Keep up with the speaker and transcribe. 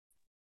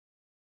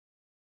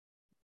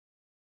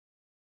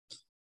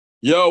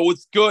Yo,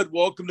 what's good?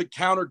 Welcome to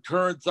Counter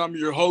Currents. I'm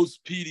your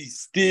host, Petey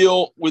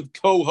Steele, with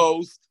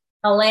co-host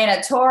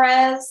Elena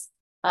Torres.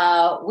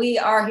 We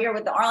are here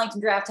with the Arlington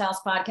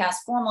Drafthouse podcast,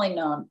 formerly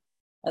known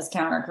as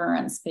Counter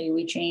Currents.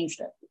 We changed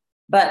it.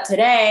 But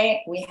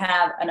today we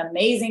have an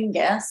amazing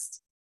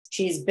guest.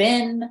 She's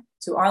been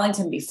to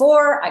Arlington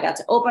before. I got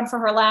to open for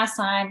her last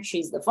time.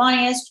 She's the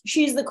funniest.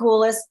 She's the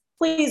coolest.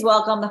 Please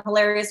welcome the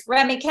hilarious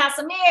Remy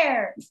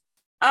Kassimir.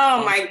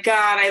 Oh my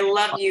God, I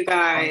love you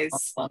guys.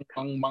 Love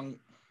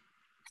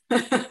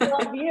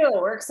you.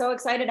 We're so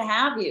excited to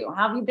have you.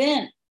 How have you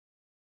been?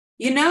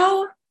 You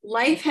know,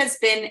 life has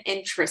been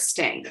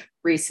interesting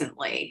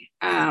recently.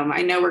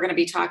 I know we're going to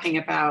be talking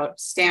about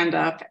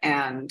stand-up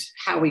and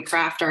how we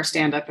craft our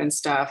stand-up and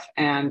stuff.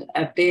 And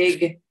a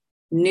big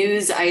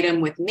news item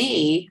with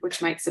me,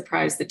 which might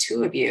surprise the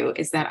two of you,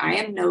 is that I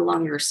am no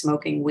longer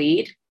smoking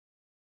weed.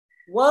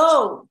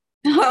 Whoa.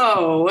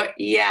 Oh,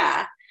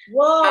 yeah.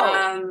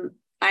 Whoa.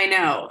 I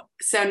know.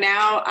 So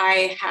now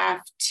I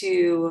have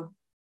to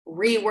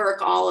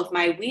rework all of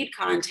my weed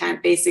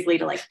content basically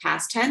to like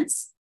past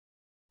tense.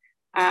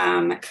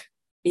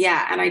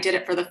 Yeah. And I did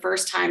it for the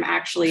first time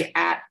actually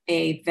at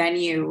a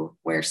venue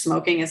where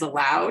smoking is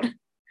allowed.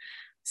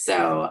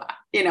 So,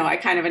 you know, I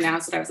kind of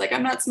announced it. I was like,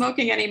 I'm not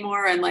smoking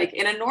anymore. And like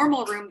in a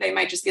normal room, they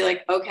might just be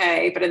like,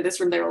 okay. But in this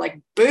room, they were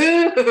like,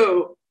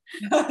 boo.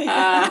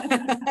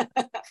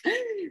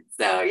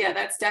 So yeah,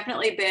 that's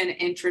definitely been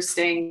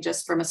interesting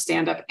just from a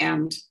stand-up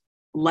and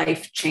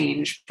life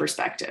change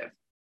perspective.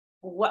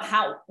 What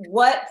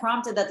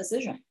prompted that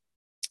decision?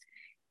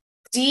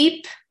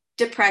 Deep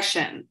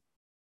depression.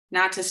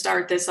 Not to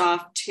start this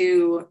off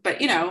too,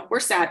 but you know, we're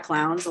sad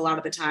clowns a lot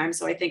of the time.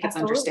 So I think it's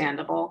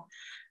understandable.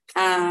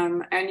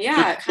 And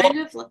yeah, kind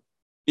of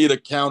need a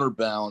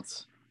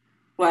counterbalance.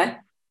 What?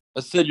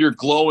 I said you're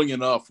glowing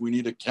enough. We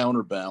need a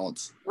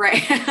counterbalance.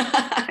 Right.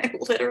 I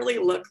literally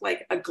look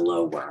like a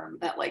glowworm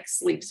that like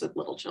sleeps with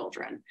little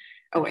children.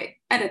 Oh wait,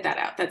 edit that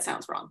out. That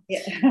sounds wrong.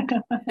 Yeah.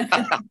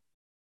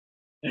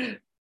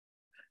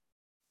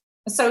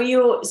 So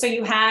you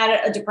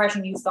had a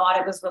depression. You thought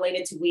it was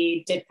related to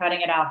weed. Did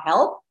cutting it out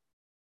help?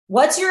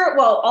 And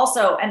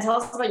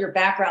tell us about your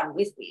background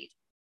with weed.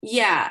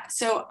 Yeah.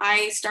 So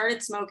I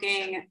started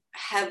smoking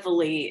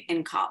heavily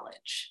in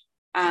college.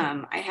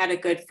 I had a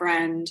good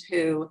friend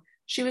who,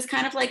 she was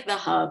kind of like the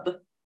hub,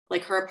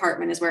 like her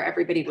apartment is where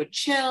everybody would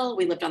chill.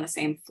 We lived on the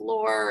same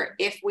floor.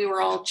 If we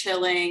were all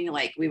chilling,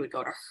 like we would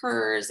go to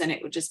hers and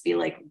it would just be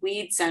like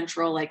weed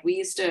central. Like we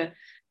used to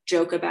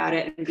joke about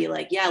it and be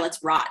like, yeah,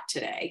 let's rot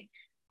today.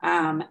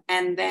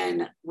 And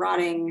then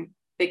rotting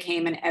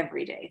became an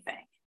everyday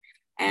thing.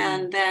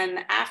 And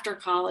then after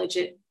college,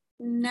 it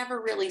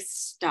never really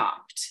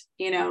stopped,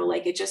 you know,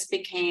 like it just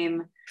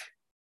became,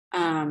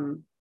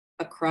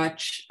 a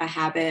crutch, a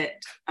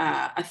habit,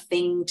 a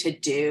thing to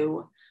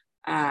do.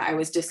 I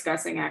was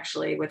discussing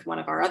actually with one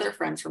of our other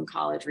friends from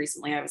college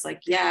recently. I was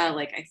like, yeah,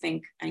 like I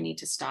think I need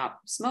to stop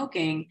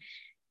smoking.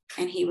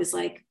 And he was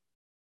like,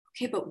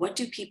 okay, but what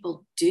do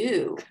people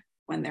do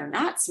when they're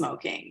not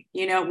smoking?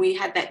 You know, we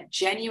had that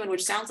genuine,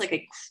 which sounds like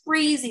a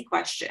crazy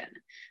question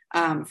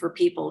for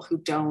people who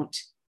don't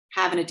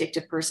have an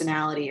addictive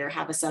personality or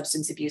have a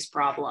substance abuse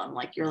problem.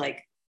 Like you're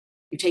like,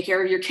 you take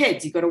care of your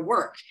kids, you go to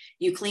work,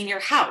 you clean your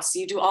house,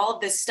 you do all of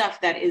this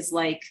stuff that is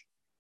like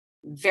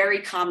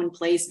very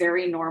commonplace,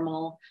 very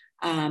normal.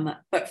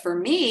 But for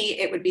me,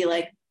 it would be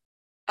like,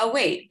 oh,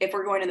 wait, if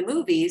we're going to the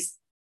movies,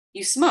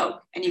 you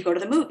smoke and you go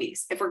to the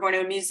movies. If we're going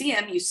to a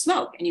museum, you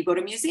smoke and you go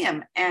to a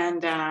museum.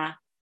 And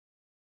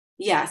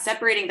yeah,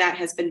 separating that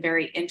has been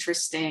very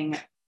interesting.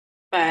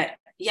 But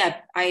yeah,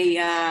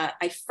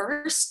 I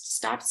first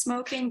stopped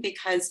smoking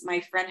because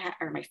my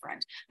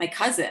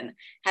cousin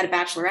had a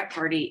bachelorette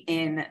party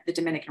in the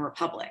Dominican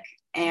Republic.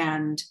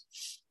 And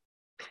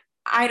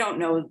I don't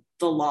know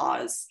the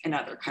laws in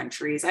other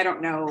countries. I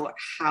don't know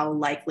how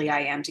likely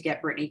I am to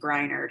get Brittany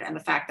Grinered. And the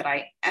fact that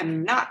I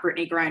am not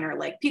Brittany Griner,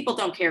 like people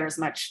don't care as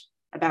much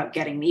about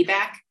getting me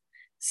back.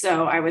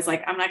 So I was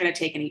like, I'm not going to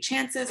take any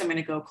chances. I'm going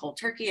to go cold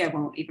turkey. I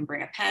won't even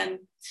bring a pen.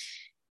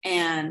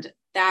 And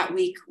that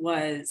week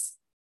was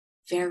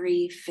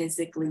very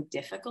physically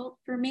difficult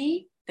for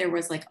me. There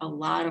was like a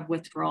lot of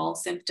withdrawal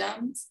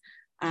symptoms.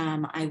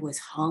 I was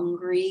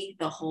hungry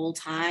the whole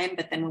time,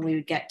 but then when we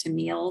would get to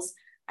meals,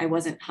 I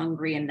wasn't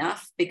hungry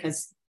enough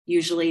because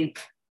usually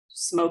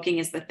smoking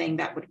is the thing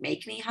that would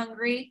make me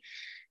hungry.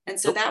 And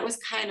so that was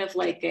kind of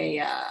like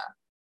a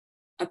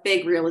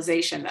big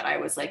realization that I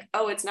was like,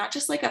 oh, it's not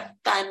just like a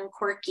fun,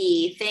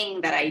 quirky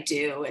thing that I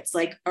do. It's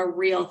like a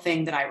real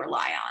thing that I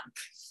rely on.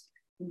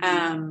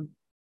 Mm-hmm.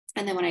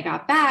 And then when I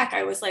got back,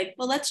 I was like,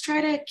 well, let's try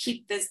to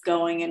keep this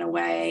going in a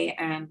way,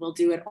 and we'll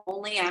do it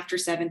only after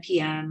 7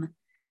 p.m.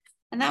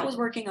 And that was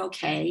working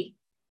okay.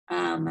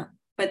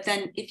 But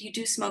then if you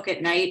do smoke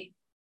at night,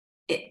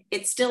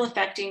 it's still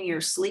affecting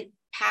your sleep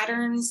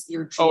patterns,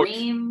 your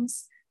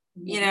dreams,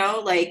 you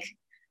know, like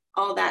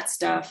all that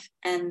stuff.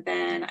 And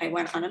then I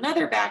went on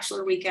another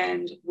bachelor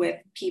weekend with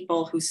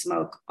people who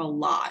smoke a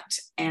lot,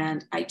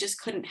 and I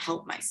just couldn't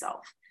help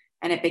myself.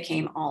 And it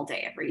became all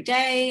day, every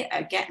day,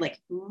 again, like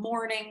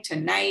morning to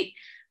night.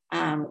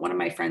 One of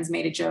my friends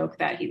made a joke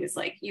that he was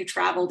like, you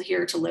traveled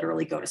here to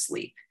literally go to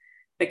sleep,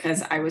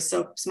 because I was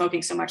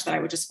smoking so much that I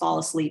would just fall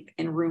asleep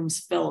in rooms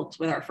filled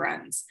with our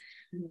friends.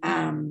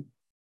 And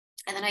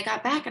then I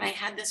got back and I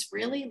had this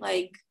really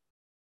like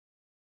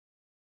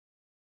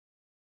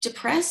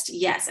depressed.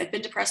 Yes, I've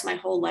been depressed my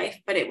whole life,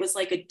 but it was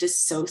like a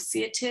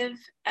dissociative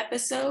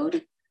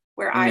episode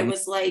where I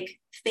was like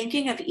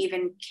thinking of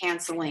even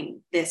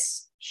canceling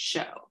these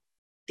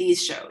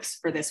shows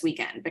for this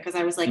weekend, because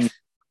I was like,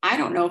 I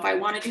don't know if I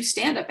want to do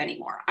stand-up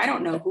anymore. I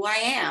don't know who I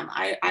am.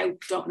 I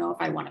don't know if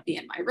I want to be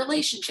in my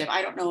relationship.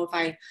 I don't know if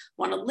I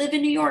want to live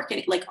in New York.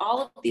 And like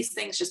all of these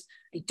things, just,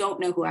 I don't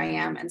know who I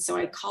am. And so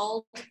I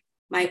called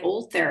my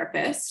old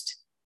therapist,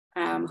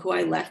 who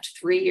I left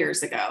 3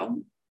 years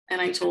ago. And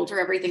I told her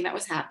everything that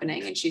was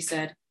happening. And she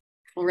said,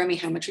 well, Remy,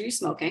 how much are you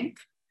smoking?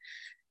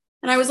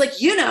 And I was like,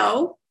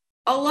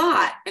 a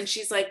lot. And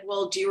she's like,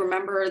 well, do you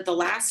remember the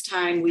last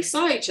time we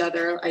saw each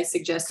other, I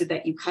suggested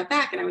that you cut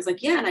back? And I was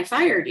like, yeah, and I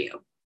fired you.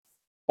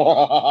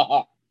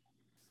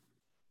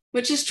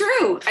 Which is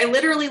true. I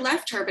literally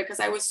left her because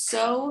I was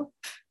so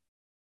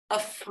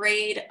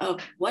afraid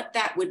of what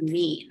that would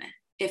mean.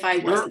 If I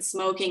wasn't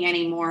smoking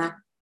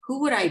anymore,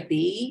 who would I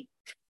be?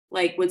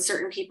 Like, would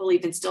certain people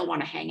even still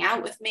want to hang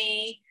out with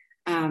me?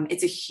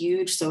 It's a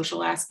huge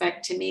social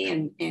aspect to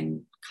me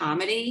in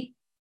comedy,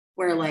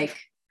 where like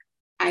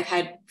I've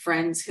had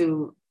friends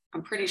who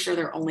I'm pretty sure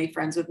they're only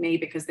friends with me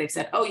because they've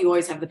said, oh, you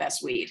always have the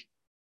best weed.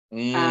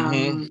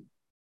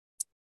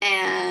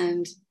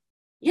 And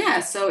yeah,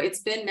 so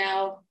it's been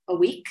now a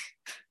week.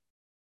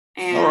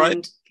 And all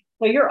right.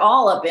 So you're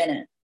all up in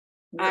it.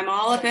 I'm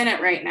all up in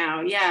it right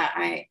now. Yeah.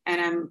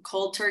 I'm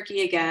cold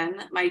turkey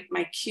again.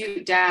 My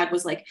cute dad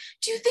was like,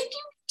 do you think you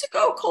need to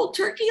go cold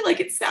turkey? Like,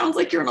 it sounds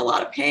like you're in a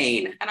lot of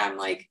pain. And I'm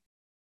like,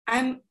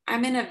 I'm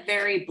in a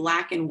very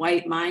black and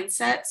white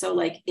mindset. So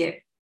like, if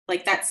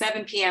like that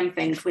 7 p.m.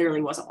 thing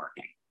clearly wasn't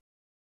working.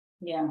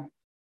 Yeah.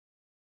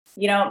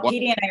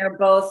 Petey and I are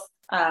both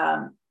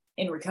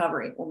in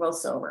recovery. We're both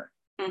sober.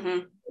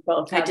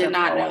 Both I did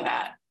not know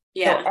that.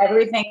 Yeah. So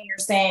everything you're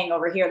saying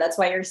over here, that's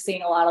why you're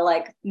seeing a lot of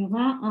like,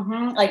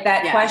 like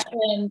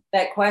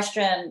that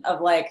question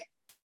of like,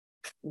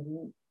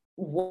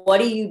 what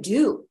do you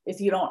do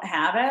if you don't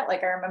have it?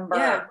 Like, I remember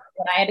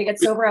when I had to get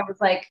sober, I was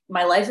like,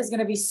 my life is going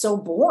to be so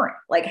boring.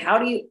 Like,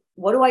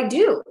 what do I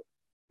do?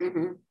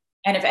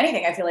 And if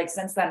anything, I feel like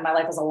since then, my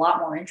life is a lot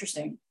more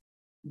interesting.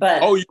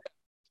 But oh, yeah,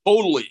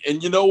 totally.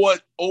 And you know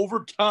what?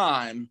 Over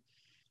time,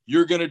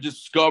 you're going to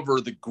discover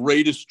the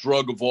greatest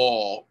drug of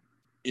all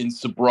in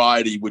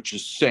sobriety, which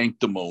is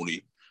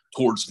sanctimony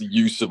towards the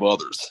use of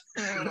others.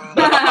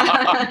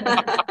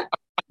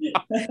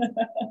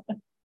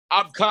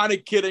 I'm kind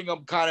of kidding.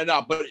 I'm kind of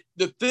not. But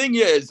the thing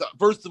is,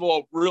 first of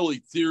all,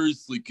 really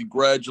seriously,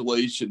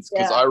 congratulations,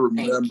 because I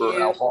remember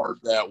how hard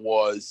that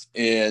was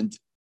and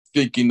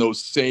thinking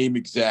those same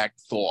exact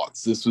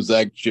thoughts. This was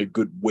actually a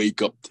good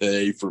wake up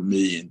today for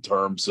me in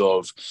terms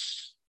of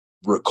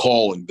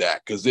recalling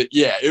that, because it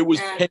was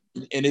pain,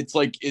 and it's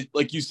like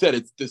you said,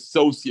 it's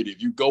dissociative.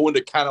 You go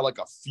into kind of like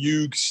a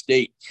fugue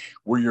state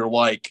where you're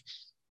like,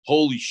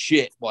 holy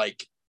shit,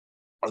 like,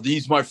 are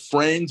these my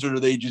friends, or are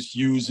they just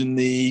using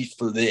me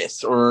for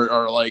this,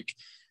 or like,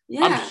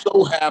 I'm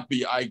so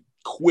happy I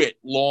quit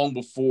long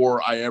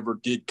before I ever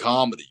did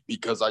comedy,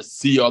 because I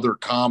see other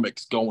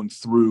comics going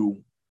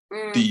through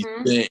these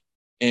things.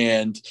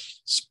 And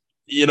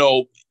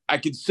I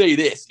can say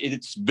this,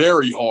 it's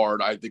very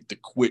hard, I think, to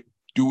quit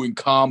doing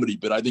comedy,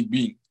 but I think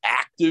being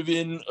active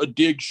in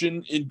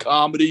addiction in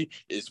comedy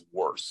is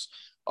worse.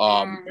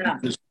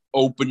 Just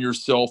open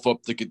yourself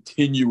up to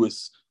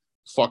continuous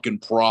fucking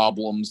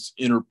problems,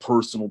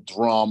 interpersonal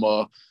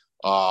drama,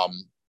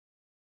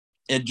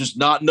 and just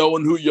not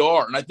knowing who you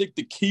are. And I think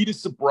the key to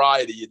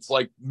sobriety, it's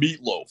like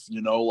Meatloaf,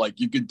 like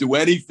you could do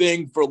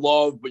anything for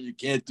love, but you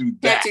can't do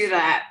that. Can't do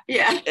that.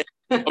 Yeah.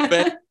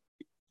 Eventually,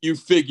 you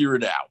figure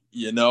it out.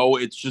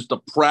 It's just a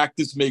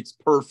practice makes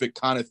perfect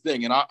kind of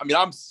thing. And I mean,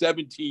 I'm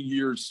 17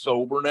 years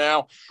sober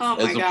now. Oh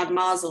my God,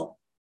 mazel.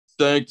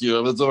 Thank you.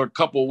 It was a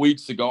couple of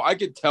weeks ago. I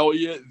could tell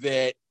you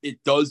that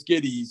it does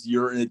get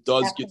easier and it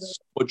does get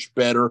so much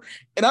better.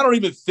 And I don't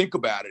even think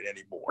about it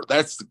anymore.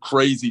 That's the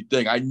crazy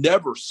thing. I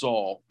never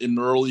saw in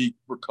early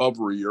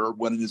recovery, or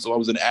when I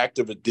was in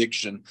active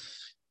addiction,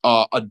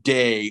 a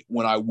day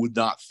when I would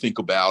not think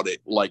about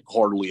it, like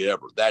hardly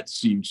ever. That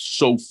seems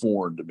so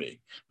foreign to me.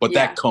 But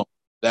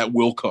that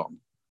will come.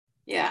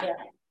 Yeah.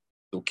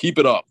 So keep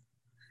it up.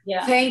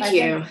 Yeah. Thank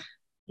you.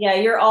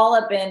 You're all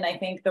up in, I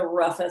think, the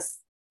roughest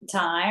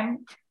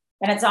time.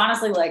 And it's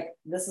honestly like,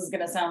 this is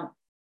going to sound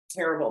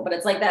terrible, but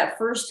it's like that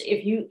first,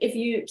 if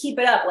you keep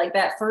it up, like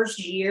that first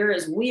year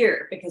is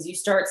weird, because you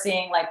start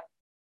seeing like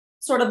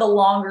sort of the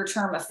longer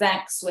term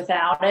effects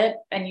without it.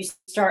 And you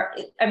start,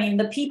 I mean,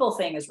 the people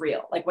thing is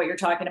real. Like what you're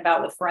talking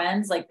about with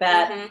friends, like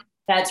that,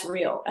 that's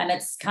real. And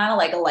it's kind of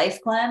like a life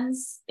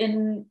cleanse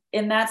in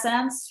that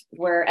sense,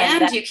 where,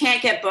 and you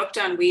can't get booked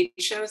on weed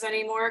shows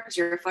anymore because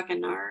you're a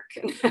fucking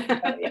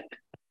narc.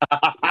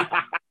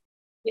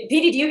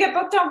 Petey, do you get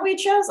booked on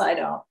weed shows? I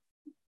don't.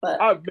 But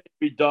I've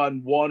maybe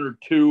done one or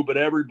two, but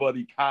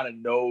everybody kind of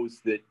knows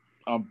that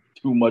I'm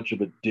too much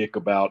of a dick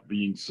about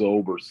being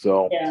sober.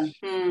 So yeah.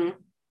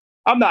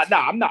 I'm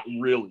not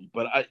really,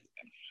 but I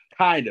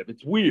kind of.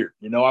 It's weird,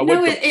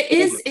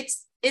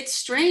 It's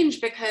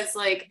strange because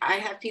like I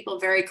have people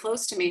very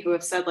close to me who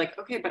have said like,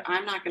 okay, but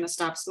I'm not going to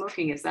stop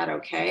smoking. Is that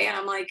okay? And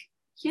I'm like,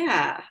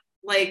 yeah,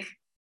 like,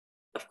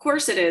 of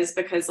course it is,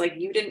 because like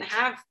you didn't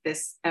have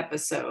this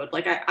episode.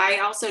 Like I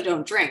also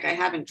don't drink. I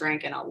haven't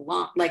drank in a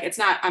long, like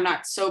I'm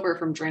not sober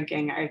from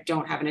drinking. I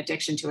don't have an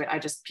addiction to it. I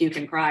just puke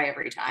and cry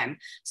every time.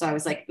 So I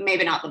was like,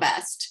 maybe not the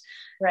best.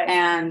 Right.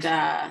 And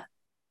I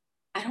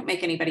don't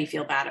make anybody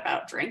feel bad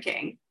about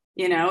drinking.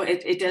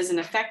 It doesn't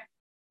affect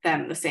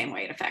them the same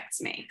way it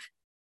affects me.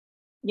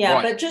 Yeah,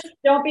 right. But just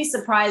don't be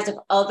surprised if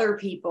other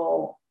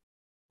people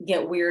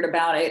get weird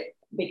about it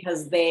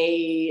because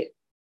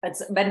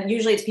but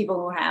usually it's people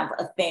who have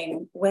a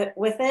thing with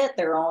it,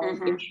 their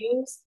own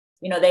issues.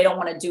 They don't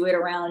want to do it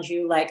around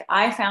you. Like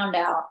I found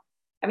out,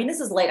 I mean, this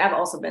is late. I've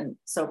also been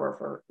sober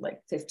for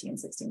like 15,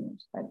 16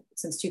 years,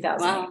 since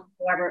 2008, wow.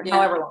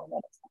 however long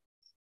that is.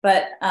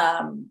 But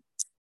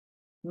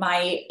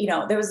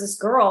there was this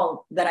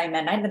girl that I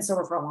met, and I'd been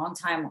sober for a long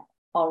time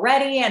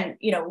already. And,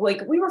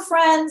 like we were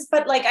friends,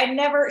 but like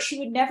she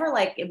would never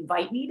like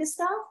invite me to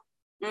stuff.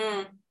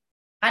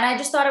 And I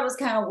just thought it was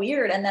kind of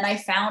weird. And then I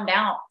found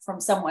out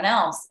from someone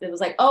else, it was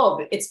like,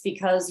 oh, it's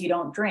because you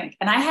don't drink.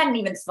 And I hadn't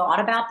even thought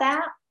about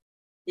that.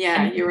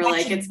 Yeah. You were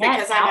like, it's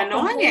because I'm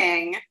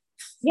annoying.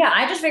 Yeah.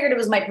 I just figured it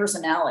was my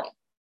personality.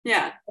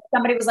 Yeah.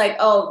 Somebody was like,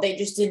 oh, they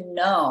just didn't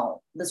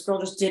know. This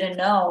girl just didn't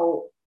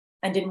know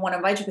and didn't want to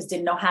invite you because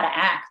didn't know how to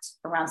act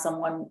around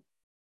someone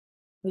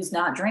who's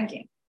not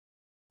drinking.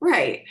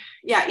 Right.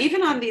 Yeah.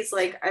 Even on these,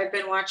 like I've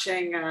been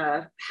watching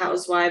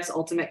Housewives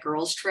Ultimate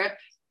Girls Trip.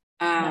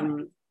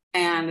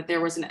 And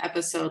there was an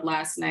episode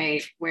last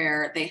night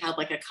where they had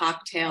like a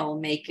cocktail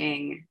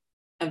making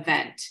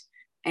event.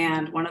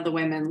 And one of the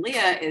women,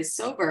 Leah, is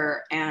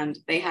sober, and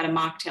they had a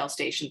mocktail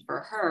station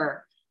for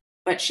her.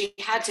 But she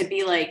had to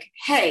be like,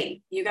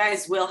 hey, you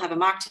guys will have a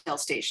mocktail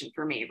station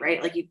for me,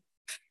 right? Like you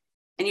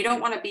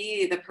don't want to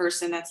be the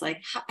person that's like,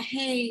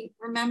 hey,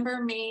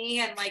 remember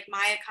me and like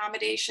my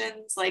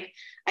accommodations. Like,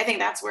 I think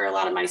that's where a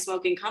lot of my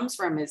smoking comes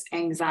from, is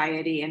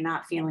anxiety and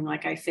not feeling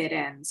like I fit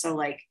in. So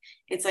like,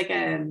 it's like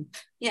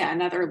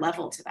another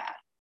level to that.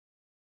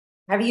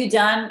 Have you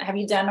done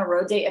a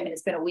road date? I mean,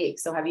 it's been a week.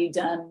 So have you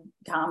done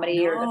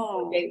comedy or a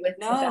road date with?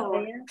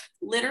 No,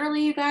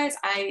 literally, you guys,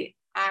 I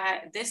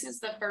this is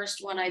the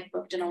first one I've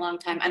booked in a long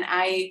time. And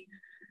I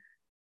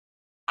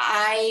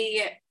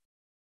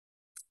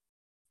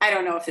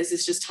don't know if this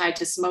is just tied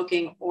to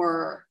smoking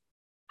or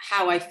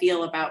how I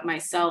feel about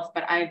myself,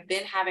 but I've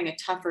been having a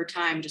tougher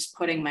time just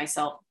putting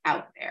myself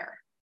out there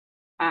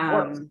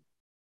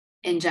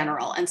in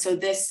general. And so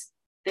this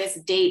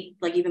date,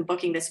 like even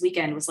booking this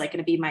weekend, was like going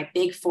to be my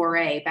big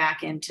foray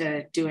back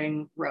into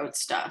doing road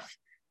stuff.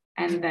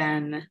 And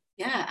then,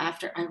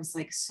 after I was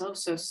like so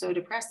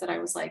depressed that I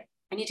was like,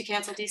 I need to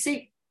cancel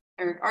DC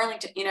or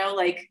Arlington,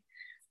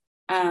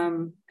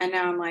 and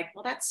now I'm like,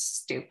 well, that's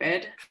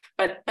stupid.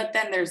 But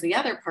then there's the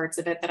other parts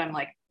of it that I'm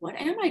like, what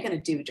am I going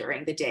to do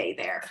during the day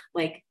there?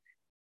 Like,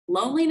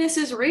 loneliness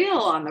is real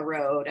on the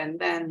road. And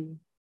then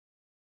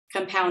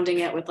compounding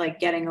it with like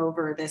getting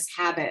over this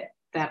habit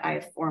that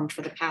I've formed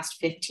for the past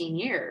 15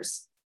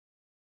 years.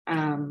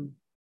 I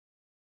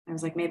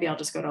was like, maybe I'll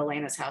just go to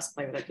Elena's house and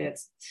play with her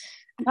kids.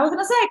 I was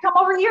going to say, come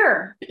over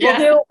here. Yeah.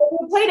 We'll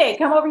do a play date.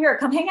 Come over here.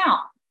 Come hang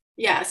out.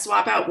 Yeah.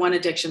 Swap out one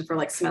addiction for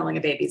like smelling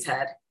a baby's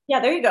head. Yeah,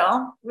 there you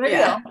go. We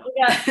got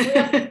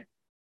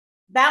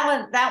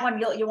that one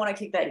you'll want to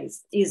kick that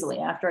easily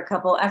after a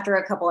couple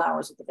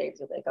hours with the baby.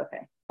 You're like,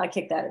 okay, I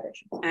kicked that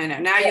addiction. I know.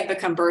 Now you've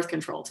become birth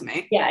control to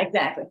me. Yeah,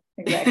 exactly.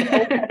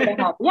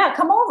 Yeah,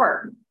 come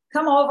over,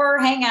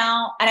 hang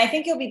out. And I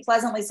think you'll be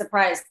pleasantly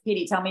surprised.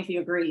 Petey, tell me if you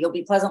agree. You'll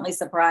be pleasantly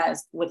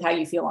surprised with how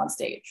you feel on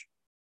stage.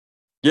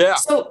 Yeah.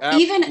 So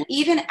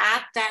even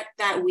at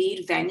that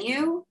weed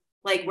venue,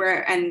 like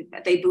and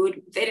they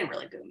didn't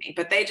really boo me,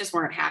 but they just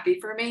weren't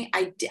happy for me.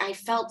 I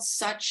felt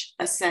such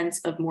a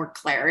sense of more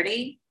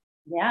clarity.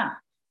 Yeah.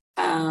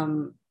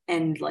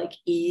 And like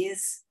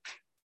ease.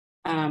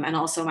 And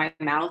also my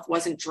mouth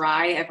wasn't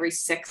dry every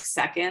 6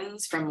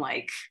 seconds from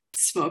like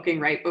smoking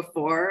right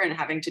before and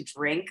having to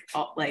drink.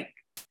 Like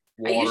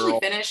water. I usually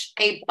finish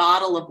a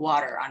bottle of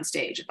water on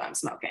stage if I'm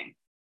smoking.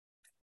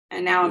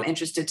 And now I'm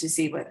interested to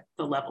see what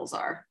the levels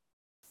are.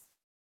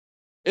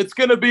 It's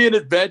going to be an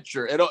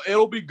adventure.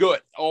 It'll be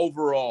good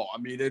overall. I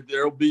mean,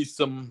 there'll be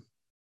some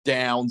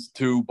downs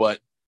too,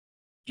 but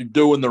you're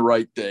doing the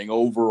right thing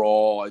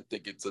overall. I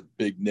think it's a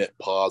big net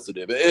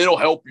positive. It'll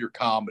help your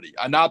comedy.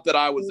 Not that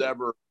I was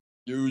ever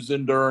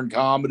using during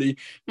comedy,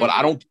 but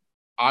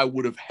I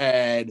would have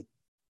had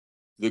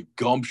the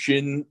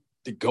gumption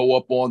to go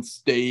up on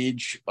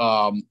stage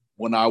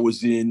when I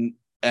was in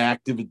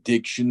active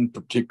addiction,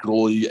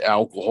 particularly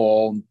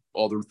alcohol and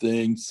other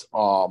things.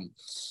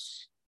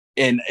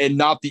 And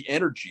not the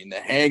energy, and the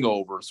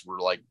hangovers were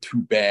like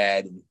too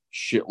bad. And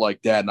shit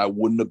like that. And I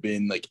wouldn't have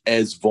been like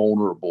as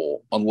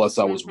vulnerable unless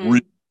I was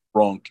really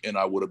drunk, and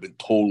I would have been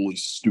totally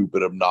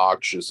stupid,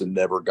 obnoxious, and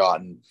never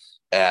gotten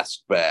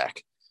asked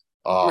back.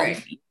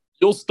 Right.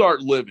 You'll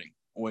start living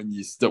when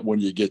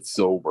you get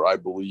sober. I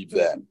believe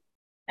that.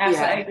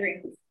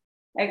 Absolutely. Yeah.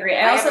 I agree.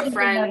 I also have a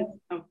friend.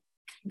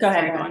 Go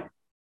ahead. Go on.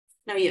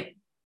 No, you.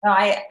 No,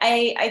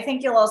 I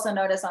think you'll also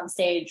notice on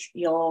stage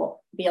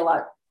you'll be a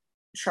lot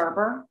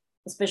sharper,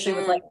 especially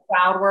with like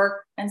crowd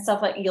work and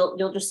stuff. Like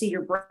you'll just see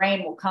your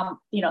brain will come,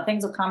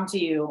 things will come to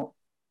you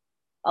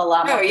a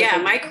lot more. Oh yeah,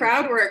 my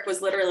crowd work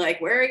was literally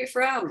like, "Where are you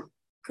from?"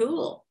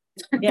 Cool.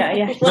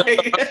 Yeah.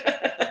 Like,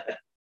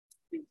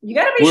 you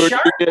got to be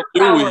sharp.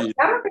 Crowd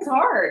work is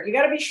hard. You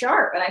got to be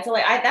sharp, and I feel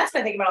like that's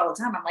what I think about all the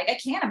time. I'm like, I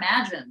can't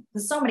imagine,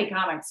 because so many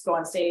comics go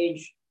on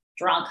stage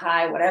drunk,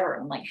 high, whatever.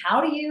 I'm like,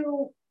 how do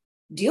you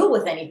deal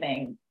with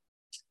anything?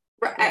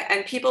 Right.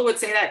 And people would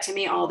say that to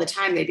me all the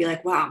time. They'd be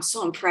like, "Wow, I'm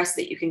so impressed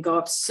that you can go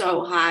up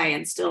so high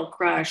and still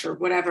crush," or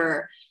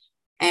whatever.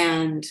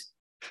 And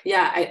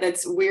yeah,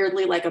 that's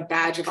weirdly like a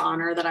badge of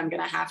honor that I'm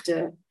gonna have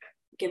to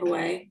give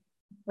away.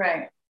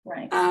 Right.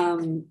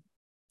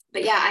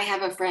 But yeah, I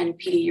have a friend,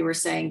 Petey, you were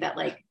saying that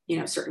like,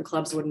 certain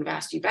clubs wouldn't have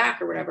asked you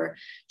back or whatever.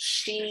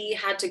 She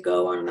had to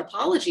go on an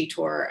apology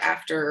tour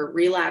after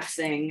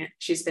relapsing.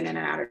 She's been in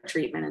and out of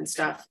treatment and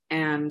stuff.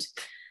 And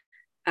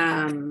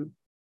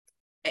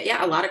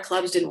yeah, a lot of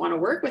clubs didn't want to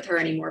work with her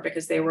anymore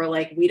because they were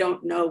like, we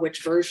don't know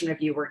which version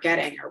of you we're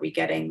getting. Are we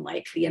getting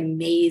like the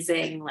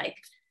amazing, like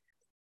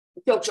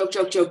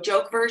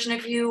joke version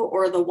of you,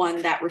 or the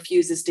one that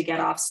refuses to get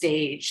off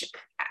stage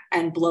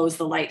and blows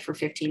the light for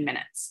 15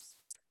 minutes?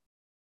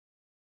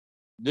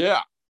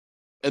 Yeah.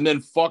 And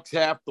then fucks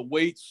half the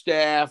wait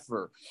staff,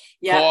 or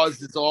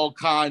causes all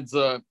kinds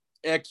of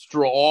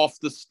extra off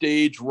the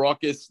stage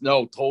ruckus.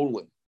 No,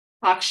 totally.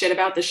 Talk shit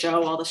about the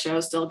show while the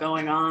show's still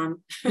going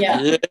on.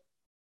 Yeah.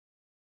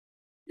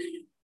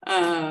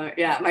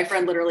 Yeah, my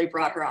friend literally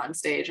brought her on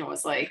stage and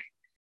was like,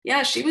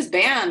 yeah, she was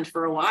banned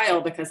for a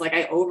while because like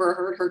I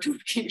overheard her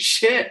talking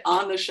shit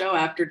on the show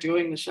after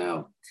doing the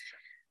show.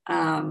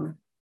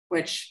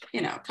 Which,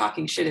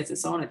 talking shit is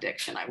its own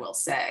addiction, I will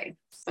say,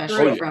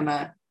 especially from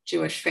a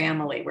Jewish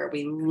family where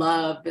we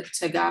love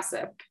to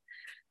gossip.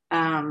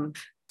 But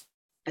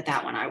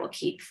that one I will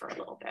keep for a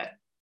little bit.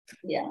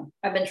 Yeah,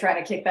 I've been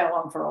trying to kick that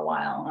one for a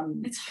while.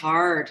 It's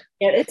hard.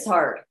 Yeah, it's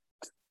hard.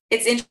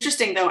 It's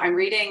interesting though. I'm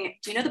reading,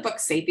 do you know the book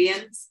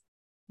Sapiens?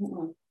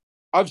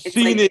 I've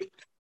seen it.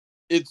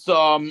 It's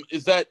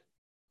is that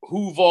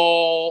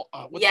Huval?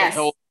 What the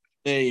hell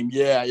name?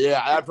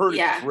 Yeah. I've heard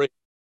it's great.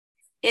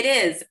 It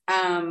is.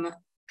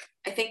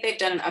 I think they've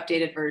done an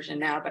updated version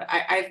now, but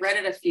I've read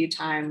it a few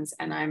times,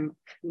 and I'm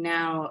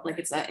now like,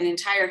 it's an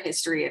entire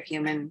history of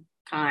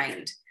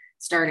humankind,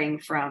 starting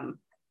from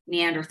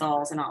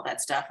Neanderthals and all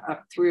that stuff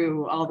up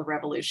through all the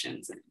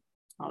revolutions and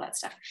all that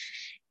stuff.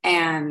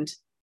 And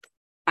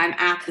I'm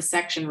at the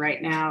section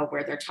right now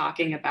where they're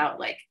talking about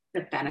like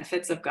the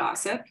benefits of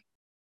gossip.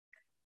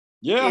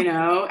 Yeah.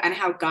 And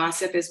how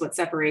gossip is what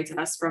separates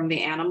us from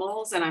the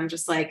animals. And I'm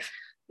just like,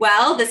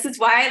 well, this is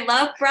why I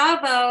love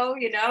Bravo.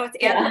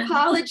 It's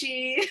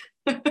anthropology.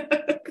 I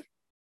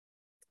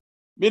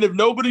mean, if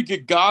nobody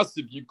could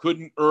gossip, you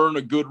couldn't earn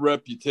a good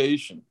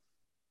reputation.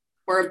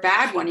 Or a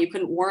bad one. You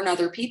couldn't warn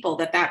other people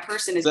that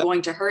person is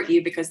going to hurt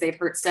you because they've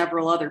hurt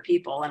several other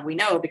people. And we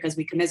know because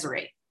we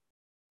commiserate.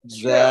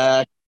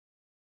 Exactly.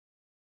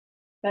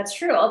 That's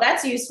true. Oh,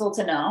 that's useful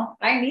to know.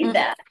 I need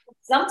that.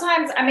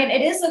 Sometimes, I mean,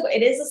 it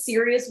is a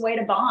serious way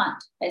to bond.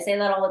 I say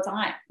that all the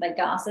time. Like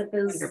gossip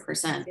is 100%. a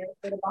serious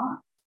way to bond.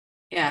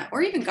 Yeah,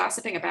 or even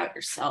gossiping about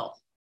yourself,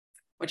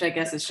 which I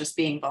guess is just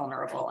being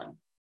vulnerable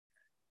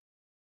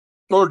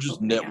or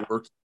just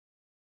network.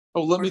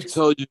 Oh, let me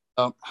tell you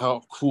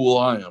how cool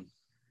I am.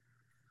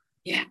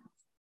 Yeah.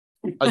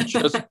 I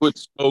just quit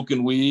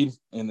smoking weed,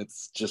 and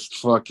it's just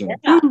fucking.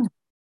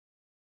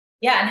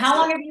 Yeah. And how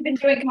long have you been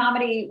doing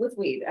comedy with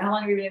weed? How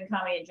long have you been doing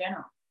comedy in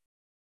general?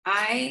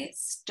 I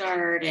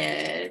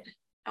started,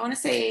 I want to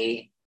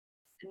say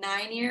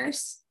 9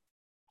 years,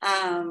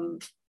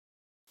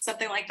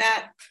 something like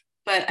that.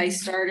 But I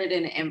started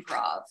in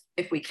improv,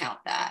 if we count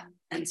that.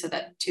 And so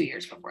that 2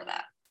 years before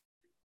that.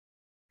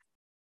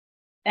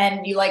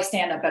 And you like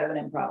stand-up better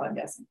than improv, I'm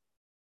guessing.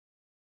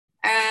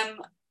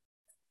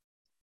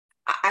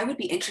 I would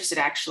be interested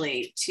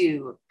actually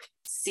to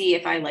see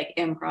if I like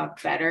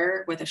improv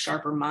better with a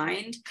sharper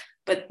mind.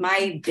 But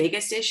my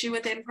biggest issue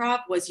with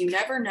improv was you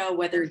never know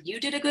whether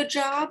you did a good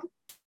job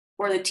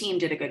or the team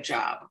did a good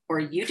job, or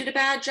you did a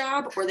bad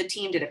job or the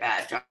team did a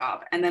bad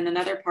job. And then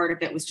another part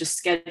of it was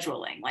just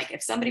scheduling. Like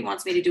if somebody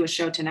wants me to do a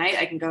show tonight,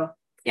 I can go,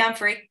 yeah, I'm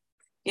free.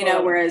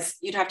 Whereas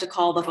you'd have to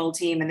call the whole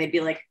team and they'd be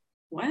like,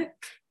 what?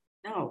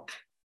 No.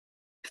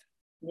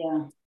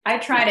 Yeah. I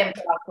tried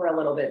improv for a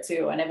little bit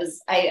too. And it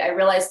was, I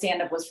realized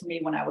stand-up was for me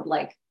when I would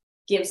like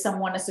give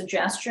someone a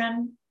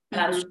suggestion and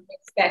I was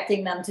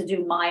expecting them to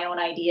do my own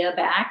idea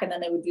back, and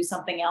then they would do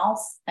something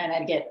else and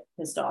I'd get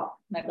pissed off.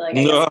 And I'd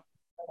be like,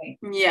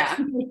 yeah.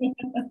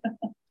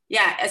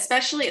 Yeah.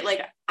 Especially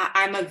like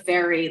I'm a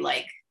very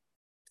like,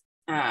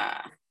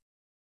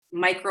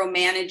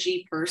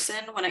 micromanagey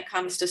person when it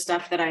comes to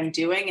stuff that I'm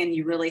doing. And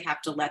you really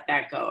have to let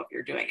that go if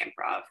you're doing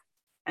improv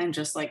and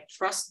just like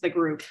trust the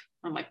group.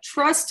 I'm like,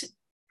 trust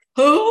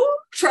who?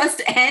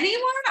 Trust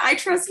anyone? I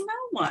trust no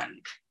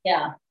one.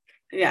 Yeah.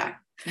 Yeah.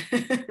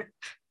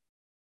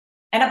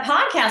 And a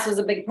podcast was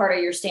a big part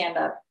of your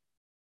stand-up,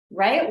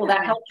 right? Well,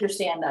 that helped your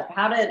stand-up.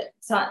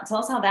 Tell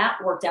us how that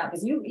worked out.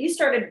 Because you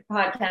started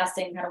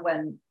podcasting kind of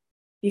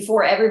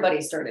before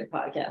everybody started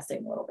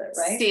podcasting a little bit,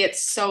 right? See,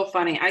 it's so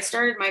funny. I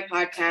started my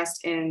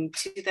podcast in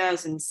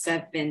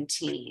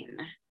 2017.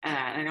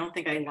 And I don't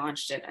think I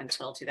launched it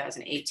until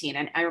 2018.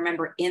 And I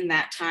remember in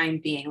that time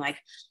being like,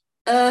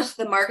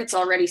 the market's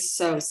already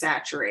so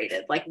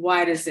saturated. Like,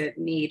 why does it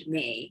need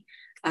me?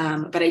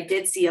 But I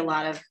did see a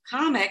lot of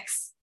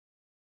comics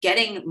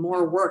getting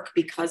more work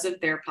because of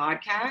their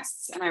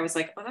podcasts. And I was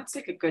like, oh, that's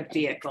like a good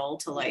vehicle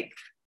to like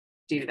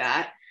do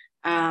that.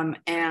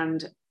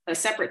 And a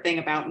separate thing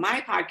about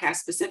my podcast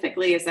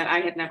specifically is that I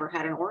had never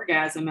had an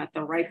orgasm at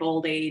the ripe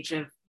old age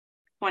of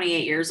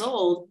 28 years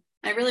old.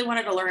 I really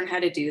wanted to learn how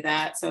to do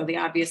that. So the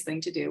obvious thing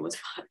to do was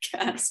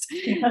podcast.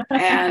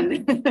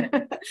 And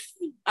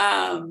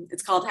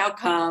it's called How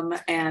Come?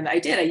 And I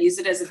used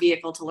it as a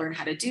vehicle to learn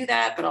how to do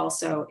that. But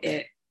also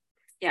it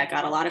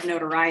got a lot of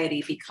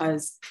notoriety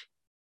because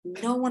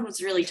no one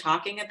was really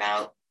talking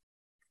about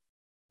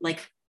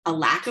like a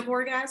lack of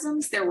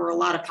orgasms. There were a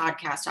lot of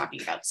podcasts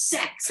talking about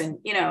sex and,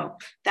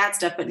 that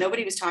stuff, but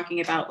nobody was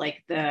talking about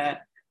like the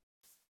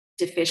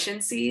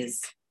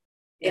deficiencies.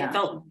 It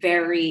felt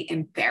very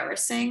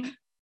embarrassing.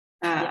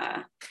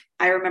 I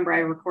remember I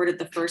recorded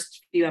the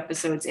first few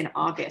episodes in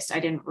August. I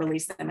didn't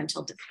release them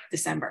until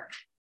December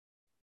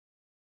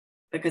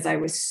because I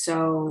was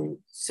so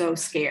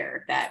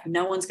scared that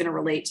no one's going to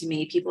relate to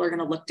me. People are going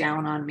to look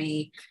down on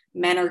me.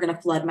 Men are going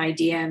to flood my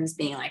DMs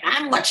being like,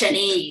 I'm what you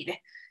need.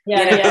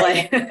 And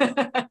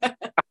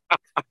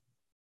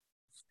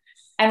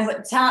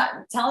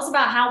tell us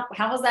about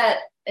how was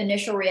that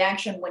initial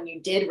reaction when you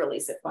did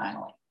release it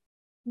finally?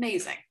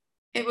 Amazing.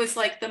 It was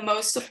like the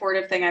most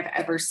supportive thing I've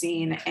ever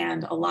seen.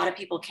 And a lot of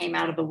people came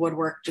out of the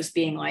woodwork just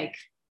being like,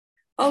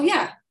 oh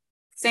yeah,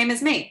 same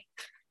as me.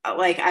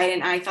 Like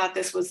I thought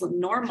this was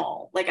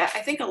normal. Like I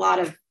think a lot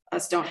of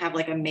us don't have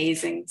like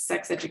amazing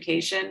sex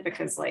education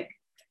because like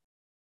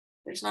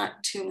there's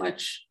not too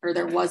much, or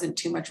there wasn't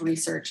too much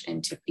research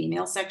into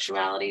female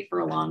sexuality for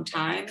a long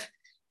time.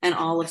 And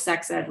all of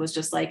sex ed was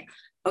just like,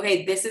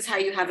 okay, this is how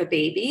you have a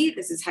baby.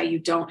 This is how you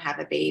don't have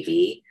a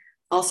baby.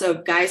 Also,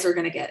 guys are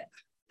going to get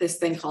this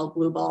thing called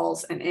blue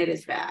balls and it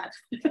is bad.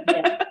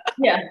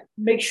 Yeah.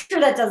 Make sure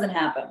that doesn't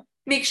happen.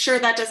 Make sure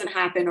that doesn't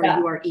happen or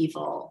you are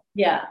evil.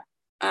 Yeah.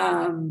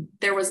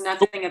 There was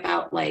nothing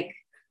about like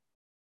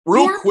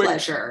real quick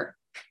pleasure.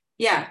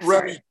 Yeah.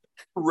 Remy,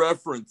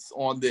 reference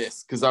on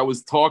this because I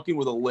was talking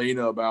with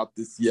Elena about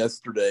this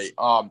yesterday.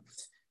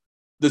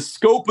 The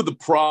scope of the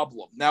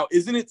problem. Now,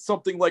 isn't it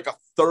something like a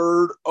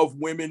third of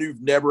women who've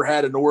never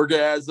had an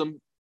orgasm?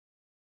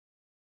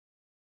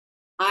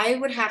 I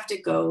would have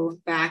to go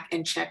back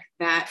and check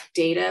that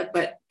data,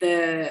 but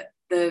the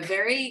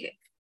very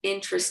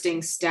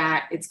interesting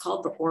stat, it's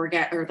called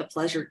the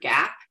pleasure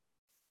gap.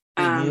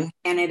 And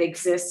it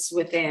exists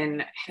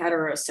within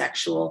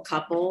heterosexual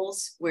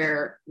couples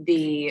where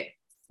the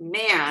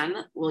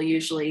man will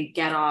usually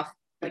get off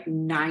like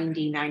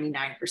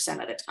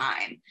 99% of the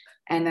time.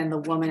 And then the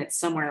woman, it's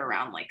somewhere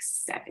around like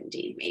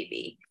 70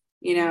 maybe,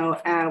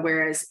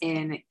 whereas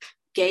in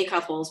gay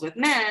couples with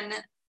men,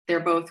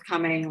 they're both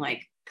coming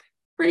like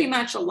pretty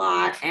much a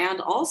lot. And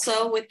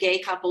also with gay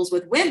couples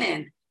with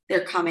women,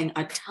 they're coming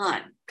a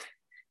ton.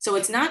 So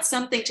it's not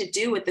something to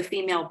do with the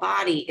female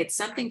body. It's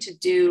something to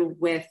do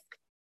with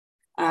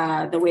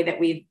the way that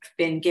we've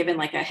been given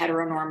like a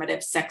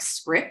heteronormative sex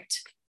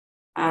script.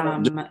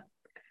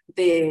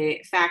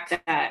 The fact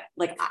that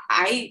like,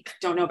 I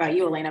don't know about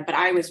you, Elena, but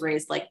I was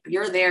raised like,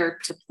 you're there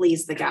to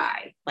please the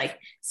guy. Like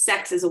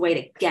sex is a way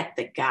to get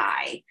the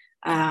guy.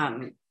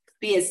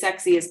 Be as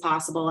sexy as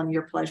possible and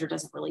your pleasure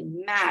doesn't really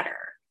matter.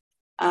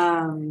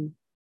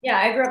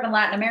 I grew up in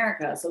Latin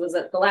America. So was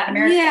it the Latin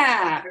American?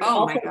 Yeah.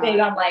 Oh my God. Big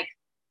on like,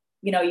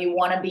 you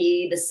want to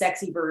be the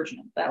sexy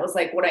version. That was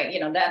like what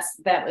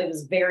it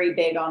was very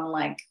big on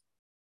like,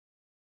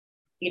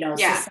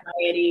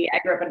 society. I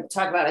grew up and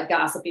talk about a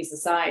gossipy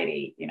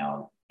society,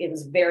 it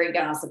was very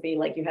gossipy.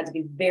 Like you had to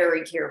be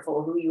very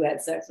careful who you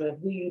had sex with,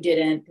 who you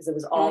didn't, because it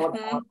was all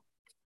about,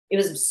 it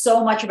was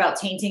so much about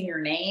tainting your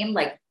name.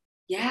 Like,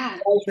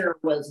 pleasure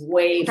was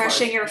way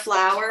crushing your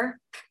flower.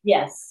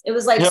 Yes. It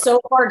was like so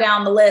far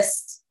down the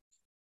list,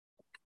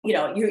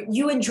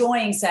 you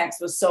enjoying sex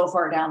was so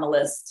far down the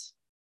list.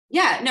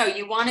 Yeah, no,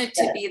 you wanted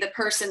to be the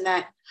person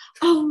that,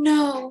 I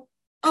don't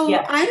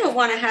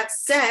want to have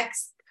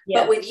sex.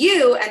 But with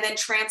you, and then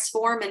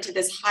transform into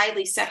this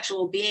highly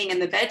sexual being in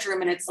the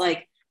bedroom. And it's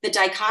like the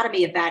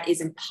dichotomy of that is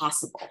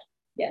impossible.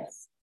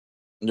 Yes.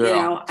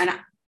 And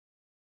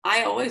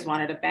I always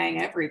wanted to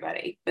bang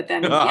everybody, but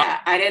then,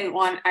 I didn't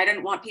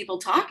want people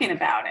talking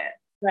about it.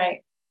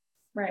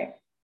 Right.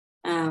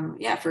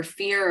 For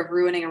fear of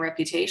ruining a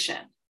reputation.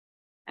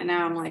 And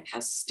now I'm like,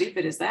 how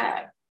stupid is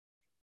that?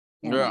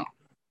 Yeah.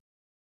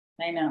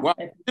 I know. Well,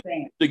 it's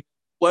insane. the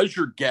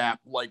pleasure gap,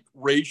 like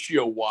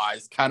ratio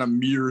wise, kind of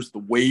mirrors the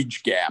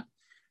wage gap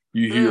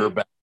you hear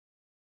about.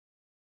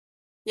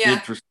 Yeah.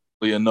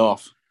 Interestingly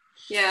enough.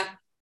 Yeah.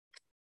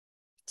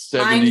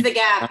 70, Mind the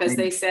gap, as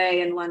they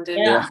say in London.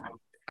 Yeah.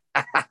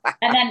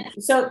 And then,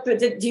 so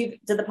did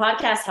the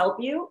podcast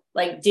help you?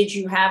 Like, did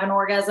you have an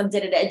orgasm?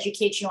 Did it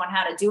educate you on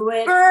how to do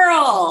it?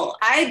 Girl,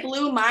 I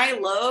blew my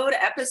load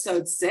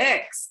episode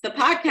 6. The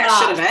podcast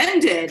should have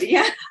ended.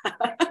 Yeah.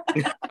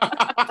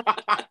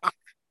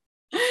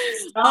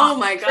 Oh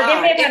my God.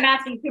 Forgive me if I'm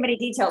asking too many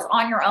details.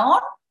 On your own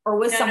or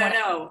with someone?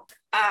 No.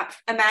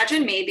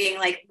 Imagine me being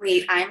like,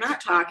 wait, I'm not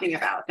talking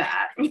about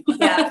that.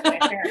 Yeah.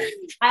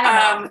 I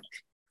don't know.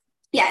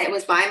 Yeah, it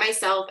was by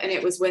myself and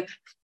it was with,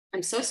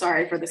 I'm so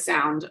sorry for the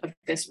sound of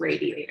this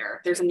radiator.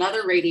 There's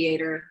another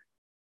radiator,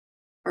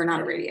 or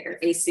not a radiator,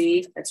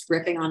 AC that's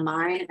dripping on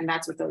mine. And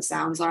that's what those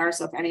sounds are.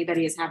 So if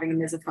anybody is having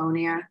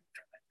misophonia,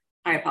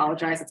 I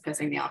apologize. It's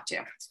pissing me off too.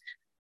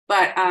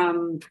 But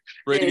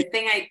the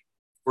thing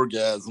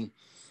orgasm.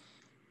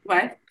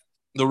 What?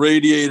 The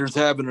radiator's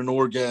having an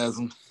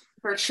orgasm.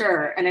 For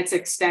sure. And it's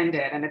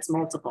extended and it's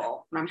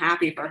multiple. And I'm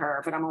happy for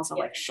her, but I'm also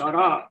like, shut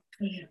up.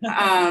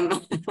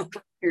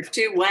 You're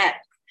too wet.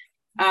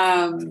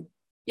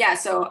 Yeah,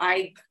 so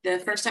the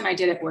first time I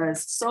did it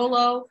was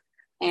solo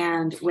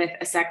and with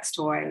a sex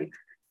toy,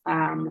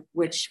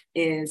 which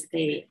is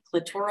a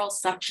clitoral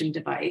suction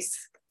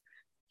device.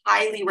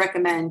 Highly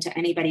recommend to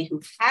anybody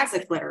who has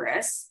a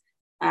clitoris,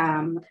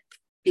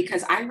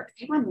 because I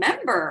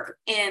remember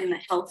in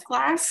health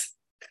class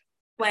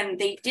when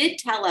they did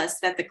tell us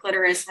that the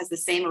clitoris has the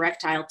same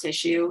erectile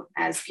tissue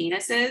as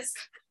penises.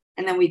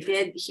 And then we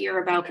did hear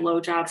about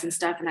blowjobs and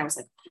stuff. And I was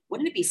like,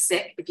 wouldn't it be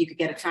sick if you could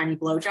get a tiny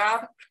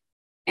blowjob?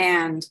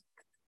 And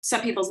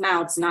some people's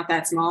mouths not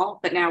that small,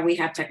 but now we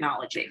have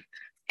technology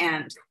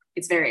and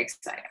it's very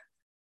exciting.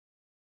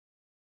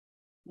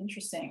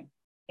 Interesting.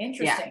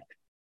 Yeah.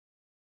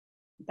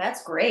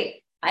 That's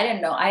great. I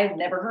didn't know. I've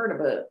never heard of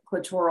a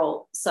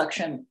clitoral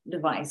suction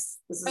device.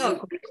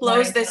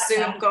 Close this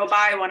Zoom, go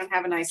buy one and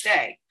have a nice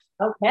day.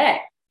 Okay.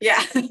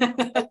 Yeah.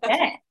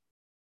 Okay.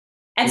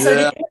 And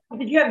so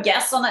did you have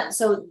guests on that?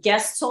 So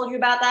guests told you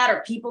about that,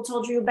 or people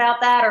told you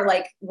about that? Or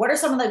like, what are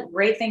some of the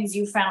great things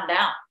you found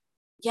out?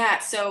 Yeah.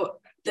 So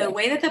the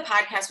way that the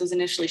podcast was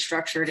initially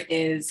structured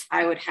is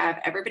I would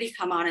have everybody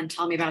come on and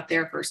tell me about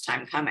their first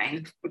time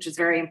coming, which is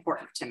very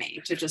important to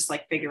me to just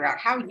like figure out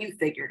how you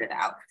figured it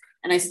out.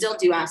 And I still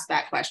do ask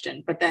that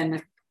question, but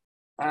then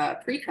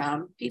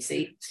pre-com,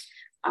 PC,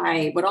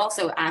 I would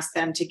also ask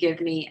them to give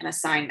me an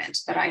assignment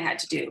that I had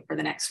to do for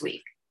the next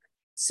week.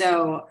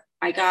 So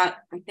I got,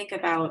 I think,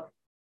 about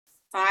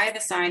 5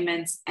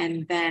 assignments.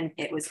 And then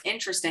it was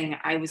interesting.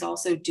 I was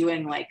also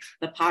doing like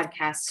the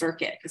podcast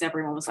circuit because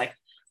everyone was like,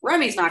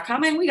 Remy's not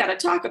coming. We got to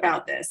talk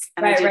about this.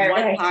 And I did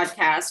one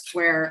podcast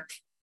where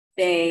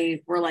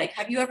they were like,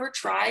 have you ever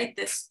tried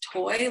this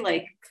toy?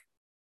 Like,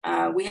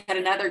 we had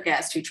another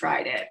guest who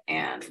tried it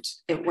and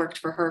it worked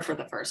for her for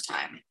the first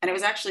time. And it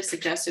was actually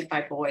suggested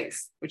by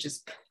boys, which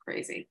is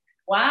crazy.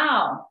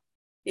 Wow.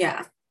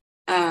 Yeah.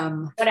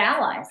 But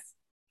allies.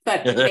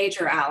 But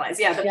major allies.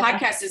 Yeah. The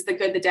podcast is The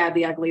Good, the Dad,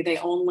 the Ugly. They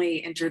only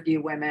interview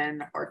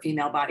women or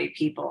female-bodied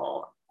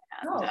people.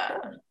 And, cool.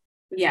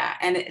 Yeah.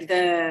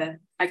 And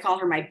I call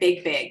her my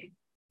big,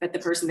 but the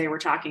person they were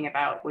talking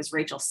about was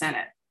Rachel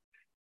Sennett,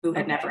 who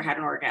had never had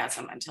an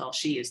orgasm until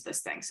she used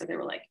this thing. So they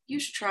were like, you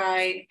should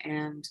try,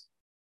 and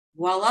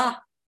voila.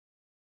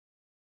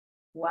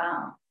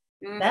 Wow.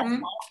 Mm-hmm. That's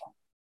awesome.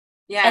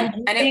 Yeah.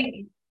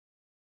 And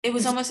it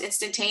was almost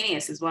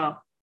instantaneous as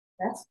well.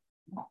 That's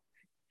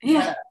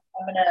yeah.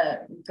 I'm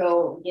gonna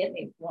go get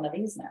me one of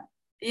these now.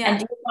 Yeah. And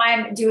do you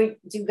find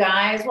do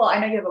guys, well, I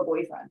know you have a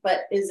boyfriend,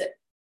 but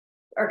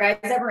are guys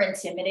ever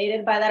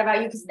intimidated by that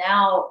about you? Because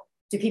now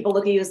do people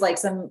look at you as like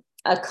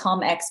a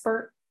cum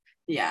expert?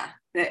 Yeah.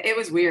 It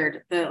was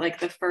weird.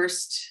 The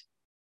first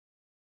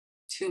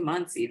 2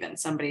 months, even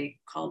somebody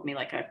called me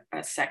like a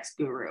sex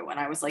guru. And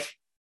I was like,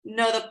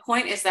 no, the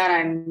point is that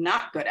I'm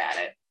not good at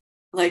it.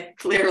 Like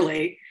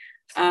clearly.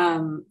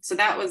 So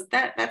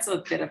that's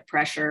a bit of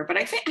pressure, but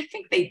I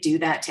think they do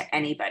that to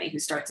anybody who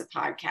starts a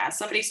podcast.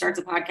 Somebody starts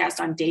a podcast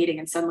on dating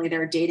and suddenly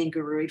they're a dating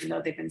guru, even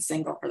though they've been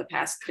single for the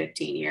past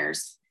 15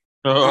 years.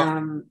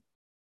 No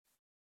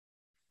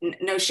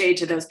shade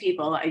to those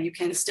people. You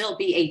can still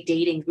be a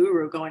dating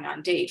guru going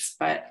on dates,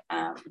 but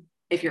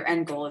if your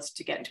end goal is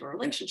to get into a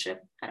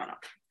relationship, I don't know.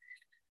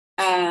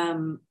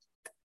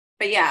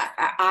 But yeah,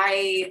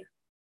 I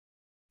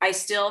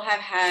still have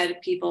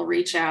had people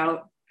reach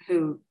out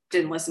who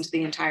didn't listen to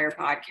the entire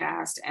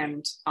podcast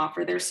and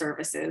offer their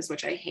services,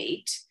 which I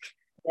hate.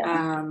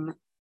 Yeah.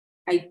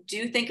 I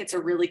do think it's a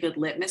really good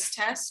litmus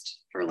test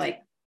for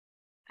like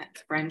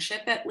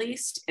friendship, at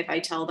least, if I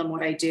tell them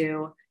what I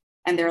do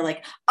and they're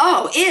like,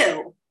 oh,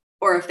 ew.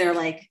 Or if they're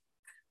like,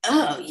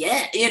 oh,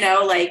 yeah.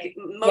 Like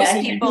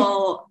most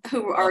people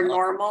who are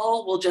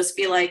normal will just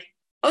be like,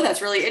 oh,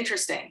 that's really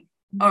interesting.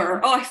 Mm-hmm. Or,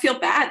 oh, I feel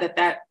bad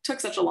that took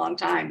such a long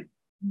time.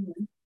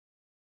 Mm-hmm.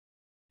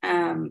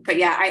 But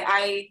yeah,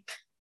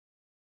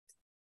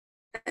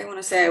 I want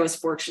to say I was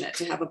fortunate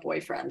to have a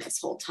boyfriend this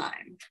whole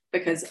time,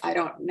 because I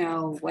don't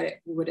know what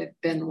it would have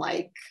been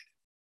like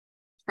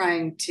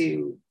trying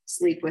to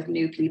sleep with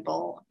new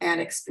people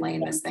and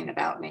explain this thing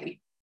about me.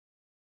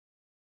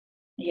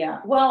 Yeah.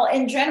 Well,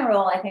 in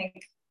general, I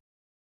think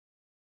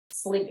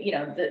sleep, you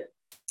know, the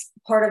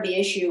part of the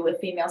issue with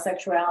female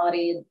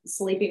sexuality,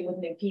 sleeping with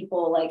new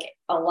people, like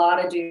a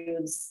lot of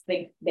dudes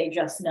think they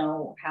just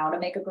know how to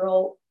make a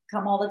girl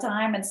come all the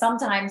time. And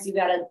sometimes you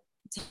got to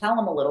tell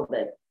them a little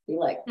bit, be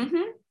like,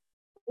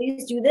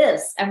 please do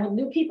this. And with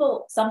new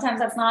people, sometimes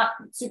that's not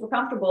super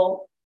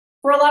comfortable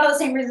for a lot of the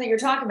same reasons that you're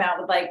talking about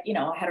with, like, you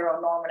know,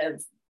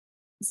 heteronormative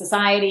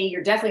society.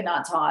 You're definitely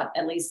not taught,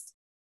 at least,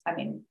 I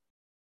mean,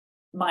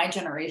 my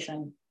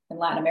generation in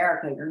Latin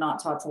America, you're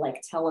not taught to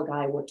like tell a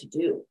guy what to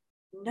do.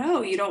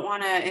 No, you don't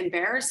want to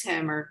embarrass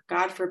him, or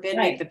God forbid,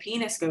 make the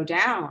penis go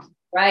down.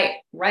 Right.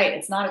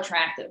 It's not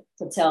attractive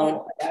to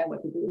tell a guy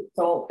what to do.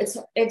 So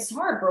it's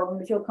hard for them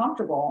to feel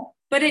comfortable.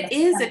 But it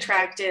is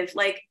attractive,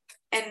 like,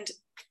 and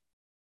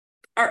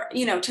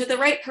you know, to the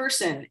right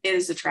person it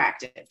is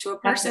attractive. To a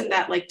person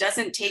that like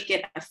doesn't take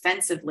it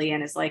offensively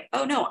and is like,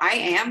 oh no, I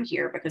am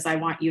here because I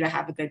want you to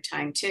have a good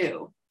time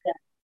too. Yeah.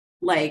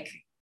 Like,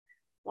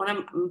 one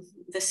of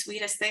the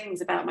sweetest things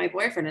about my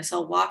boyfriend is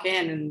he'll walk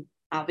in and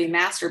I'll be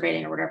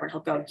masturbating or whatever, and he'll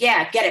go,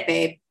 yeah, get it,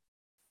 babe.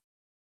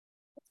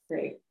 That's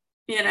great.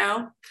 You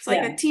know, it's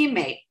like a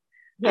teammate.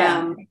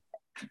 Yeah.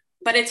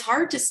 But it's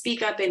hard to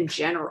speak up in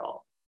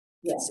general.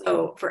 Yeah.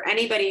 So for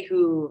anybody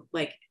who,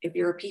 like, if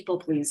you're a people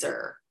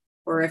pleaser,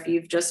 or if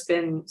you've just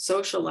been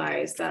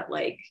socialized that,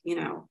 like, you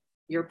know,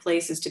 your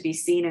place is to be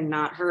seen and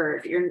not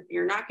heard,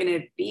 you're not going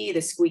to be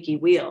the squeaky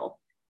wheel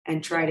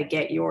and try to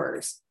get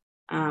yours.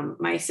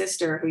 My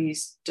sister, who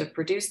used to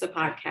produce the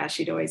podcast,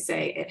 she'd always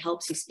say it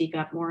helps you speak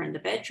up more in the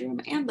bedroom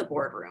and the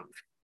boardroom.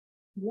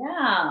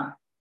 Yeah.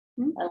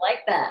 I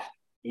like that.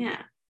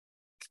 Yeah.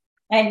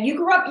 And you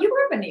grew up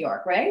in New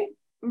York, right?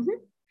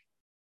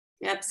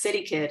 Yep.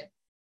 City kid.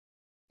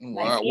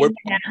 Wow. What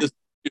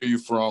are you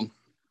from?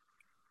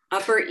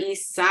 Upper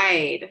East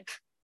Side,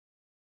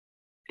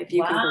 if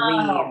you can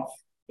believe.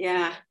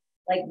 Yeah.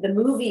 Like the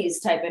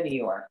movies type of New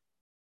York.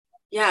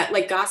 Yeah.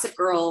 Like Gossip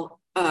Girl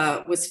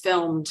was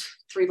filmed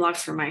 3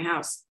 blocks from my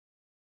house.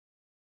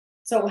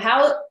 So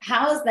how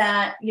is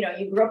that, you know,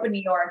 you grew up in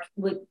New York,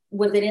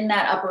 was it in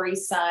that Upper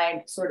East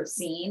Side sort of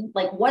scene?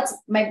 Like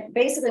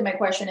my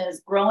question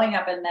is, growing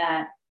up in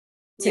that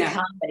to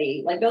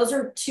comedy, like those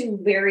are two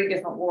very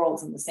different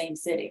worlds in the same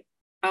city.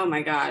 Oh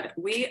my God.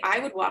 I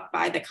would walk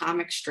by the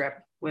comic strip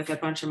with a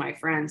bunch of my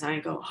friends and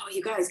I'd go, oh,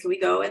 you guys, can we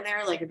go in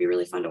there? Like, it'd be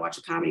really fun to watch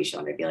a comedy show.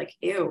 And I'd be like,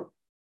 ew,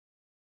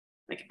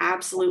 like,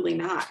 absolutely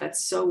not.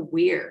 That's so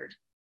weird.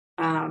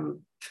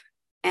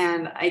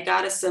 And I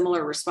got a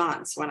similar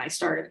response when I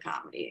started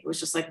comedy. It was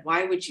just like,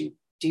 why would you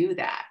do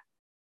that?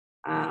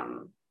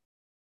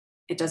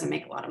 It doesn't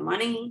make a lot of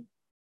money.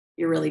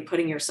 You're really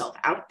putting yourself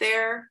out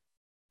there.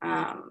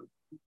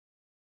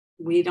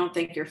 We don't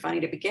think you're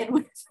funny to begin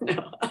with.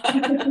 No.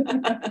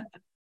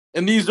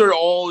 And these are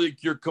all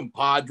like your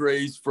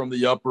compadres from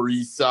the Upper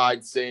East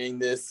Side saying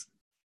this.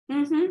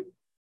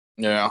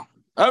 Yeah,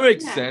 that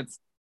makes sense.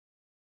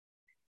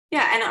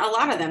 Yeah, and a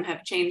lot of them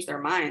have changed their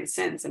minds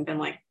since and been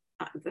like,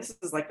 this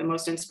is like the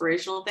most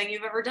inspirational thing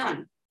you've ever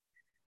done.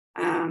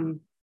 And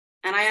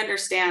I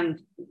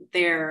understand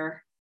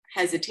their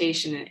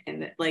hesitation in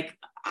that, like,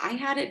 I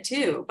had it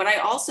too, but I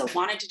also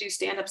wanted to do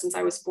stand-up since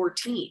I was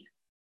 14.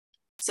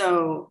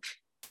 So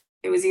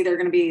it was either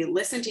going to be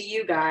listen to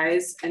you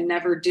guys and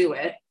never do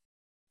it,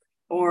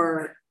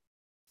 or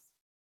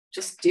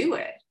just do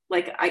it.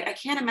 Like, I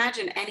can't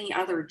imagine any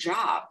other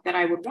job that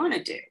I would want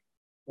to do.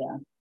 Yeah.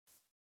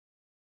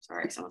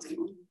 Sorry, someone's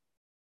coming.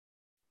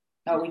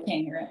 Oh, we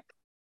can't hear it.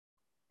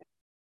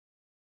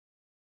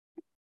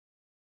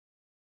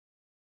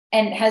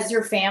 And has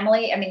your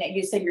family, I mean,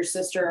 you said your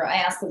sister, I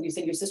asked because you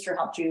said your sister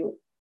helped you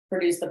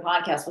produce the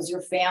podcast. Was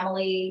your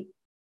family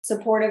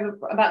supportive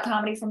about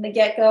comedy from the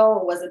get-go,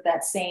 or was it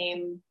that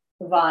same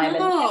vibe?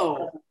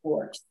 No.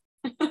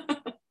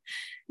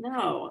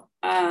 No.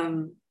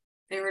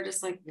 They were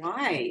just like,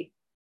 why?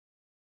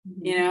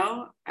 You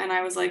know? And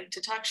I was like,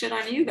 to talk shit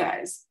on you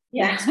guys.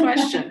 Yeah. Next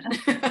question.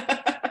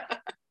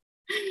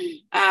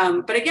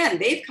 But again,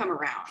 they've come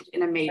around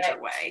in a major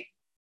way.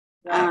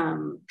 Yeah.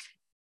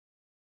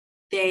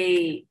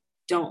 They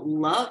don't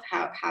love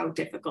how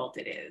difficult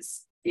it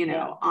is, you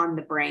know, on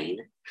the brain.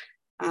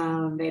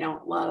 They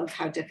don't love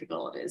how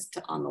difficult it is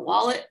on the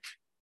wallet.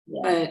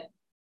 Yeah. But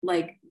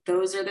like,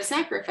 those are the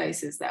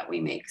sacrifices that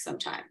we make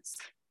sometimes.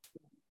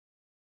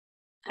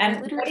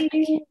 And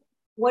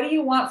what do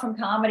you want from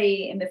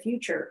comedy in the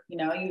future? You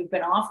know, you've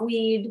been off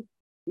weed,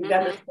 you've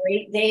got this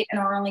great date in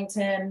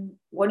Arlington.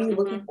 What are you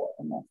looking for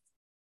from this?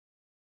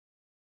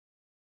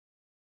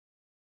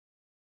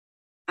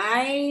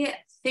 I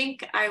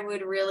think I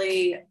would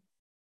really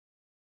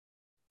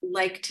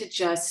like to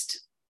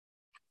just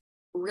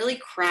really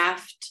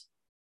craft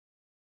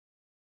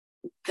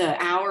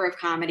the hour of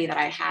comedy that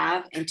I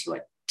have into a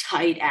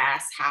tight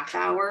ass half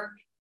hour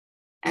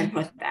and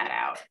put that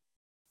out.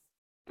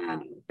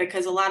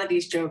 Because a lot of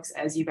these jokes,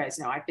 as you guys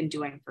know, I've been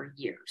doing for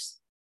years.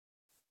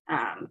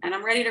 And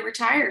I'm ready to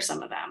retire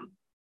some of them.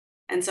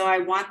 And so I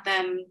want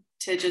them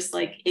to just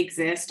like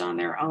exist on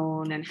their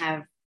own and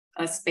have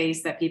a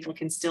space that people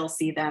can still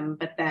see them.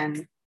 But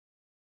then,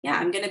 yeah,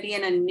 I'm going to be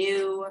in a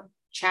new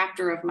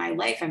chapter of my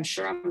life. I'm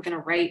sure I'm going to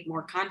write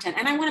more content,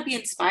 and I want to be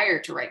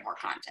inspired to write more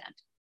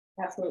content.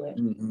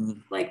 Absolutely. Mm-hmm.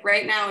 Like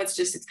right now,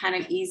 it's kind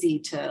of easy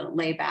to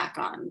lay back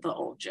on the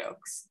old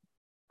jokes.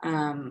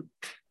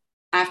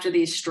 After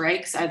these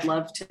strikes, I'd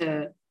love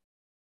to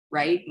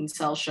write and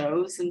sell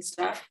shows and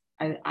stuff.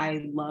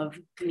 I love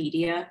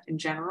media in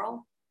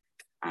general.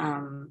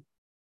 TV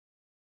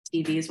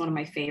is one of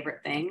my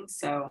favorite things.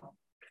 So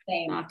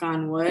Same. Knock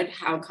on wood,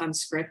 How Come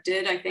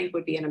Scripted, I think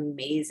would be an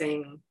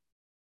amazing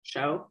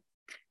show.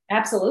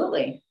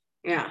 Absolutely.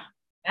 Yeah.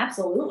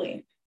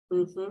 Absolutely.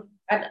 Mm-hmm.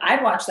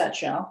 I'd watch that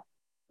show.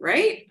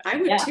 Right? I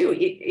would too.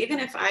 Even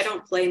if I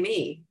don't play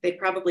me, they'd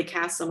probably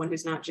cast someone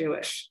who's not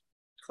Jewish.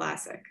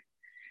 Classic.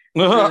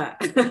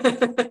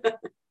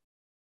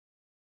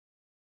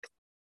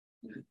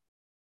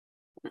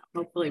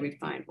 Hopefully we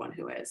find one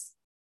who is.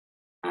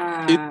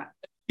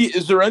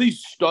 Is there any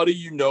study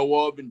you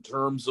know of in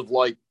terms of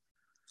like,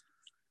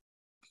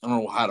 I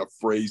don't know how to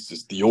phrase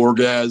this, the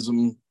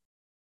orgasm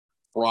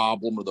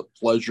problem or the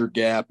pleasure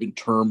gap in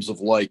terms of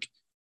like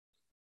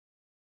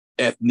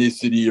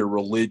ethnicity or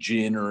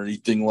religion or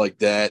anything like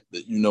that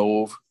you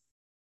know of?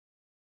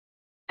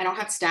 I don't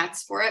have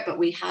stats for it, but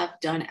we have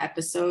done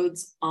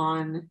episodes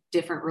on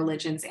different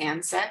religions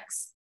and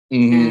sex.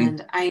 Mm-hmm.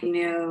 And I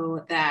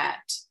know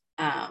that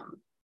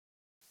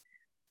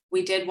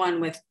we did one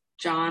with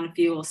John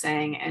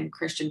Fugelsang and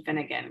Christian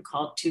Finnegan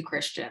called Two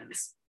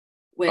Christians,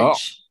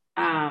 which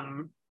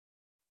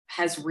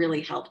has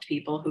really helped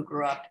people who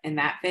grew up in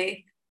that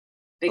faith,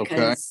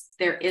 because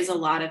there is a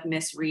lot of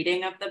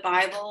misreading of the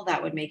Bible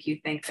that would make you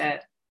think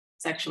that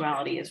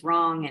sexuality is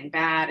wrong and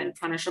bad and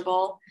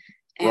punishable.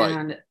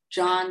 And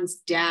John's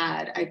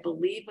dad, I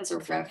believe, was a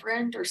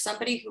reverend or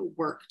somebody who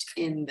worked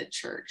in the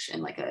church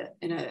in like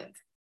in a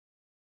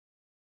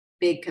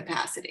big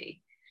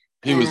capacity.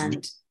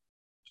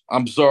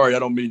 I'm sorry, I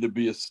don't mean to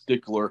be a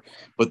stickler,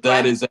 but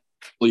that is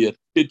actually a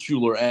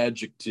titular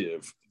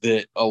adjective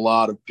that a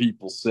lot of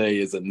people say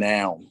is a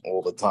noun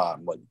all the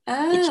time. Like,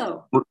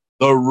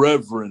 the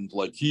reverend,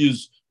 like he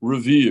is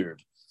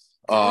revered.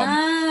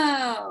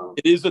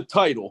 It is a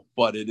title,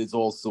 but it is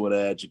also an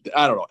adjective.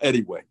 I don't know.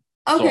 Anyway.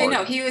 Okay, sorry.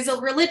 No, he was a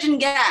religion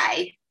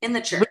guy in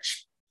the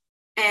church.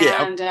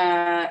 And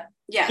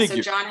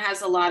so John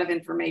has a lot of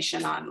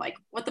information on like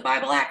what the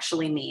Bible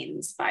actually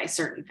means by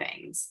certain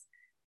things.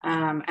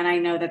 And I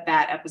know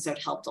that episode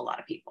helped a lot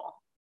of people.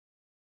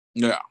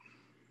 Yeah.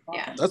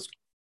 Yeah.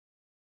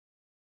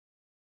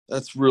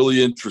 That's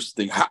really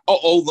interesting.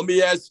 Let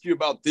me ask you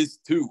about this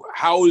too.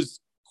 How is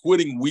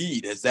quitting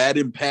weed? Has that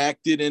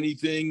impacted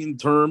anything in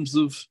terms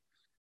of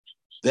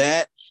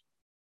that?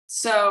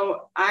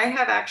 So I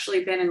have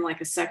actually been in like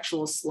a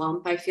sexual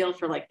slump, I feel,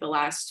 for like the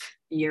last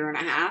year and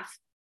a half.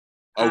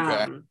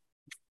 Okay.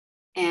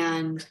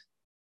 And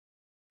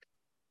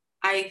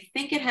I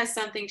think it has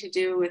something to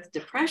do with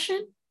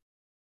depression.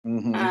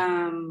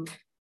 Mm-hmm.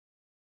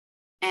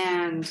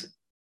 And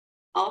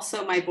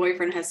also my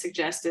boyfriend has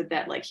suggested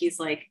that like, he's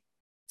like,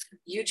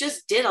 you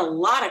just did a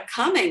lot of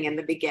coming in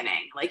the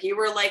beginning. Like you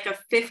were like a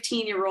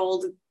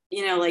 15-year-old,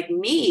 like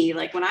me,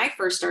 like when I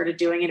first started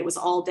doing it, it was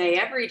all day,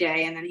 every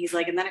day. And then he's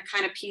like, and then it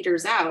kind of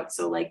peters out.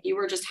 So like you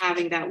were just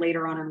having that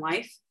later on in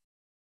life.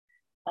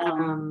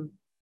 But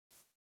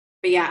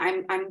yeah,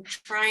 I'm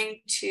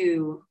trying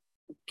to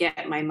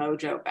get my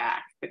mojo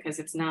back because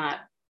it's not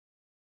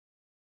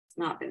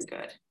been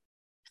good.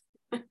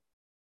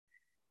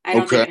 I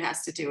don't think it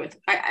has to do with,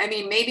 I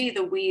mean, maybe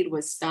the weed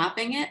was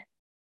stopping it.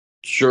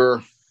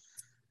 Sure.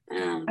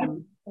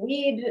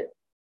 Weed,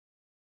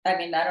 I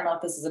mean, I don't know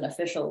if this is an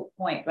official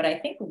point, but I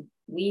think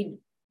weed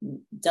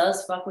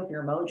does fuck with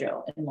your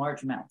mojo in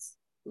large amounts.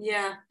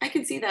 Yeah, I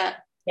can see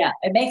that. Yeah,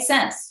 it makes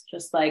sense.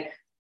 Just like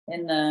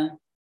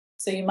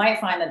so you might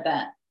find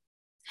that.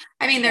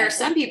 I mean, there are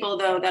some people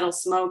though that'll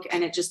smoke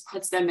and it just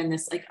puts them in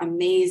this like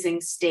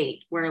amazing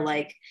state where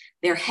like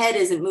their head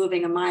isn't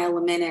moving a mile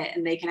a minute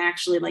and they can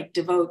actually like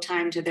devote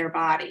time to their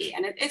body.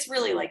 And it's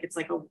really like, it's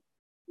like a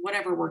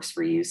whatever works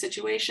for you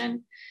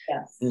situation.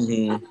 Yes.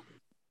 Mm-hmm.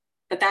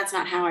 But that's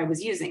not how I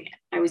was using it.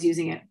 I was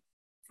using it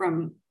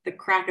from the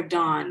crack of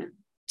dawn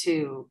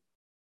to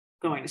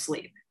going to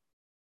sleep.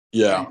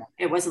 Yeah.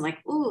 It wasn't like,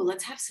 ooh,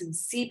 let's have some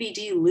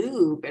CBD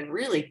lube and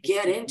really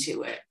get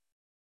into it.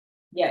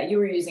 Yeah, you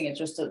were using it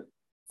just to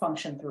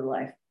function through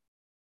life.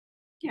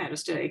 Yeah,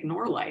 just to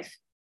ignore life.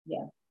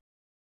 Yeah.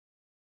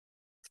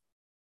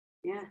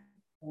 Yeah.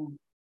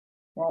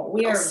 Well,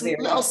 we are a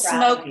little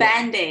smoke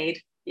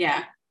Band-Aid.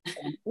 Yeah.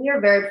 We are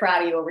very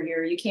proud of you over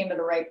here. You came to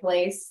the right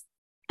place.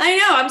 I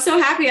know. I'm so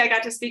happy I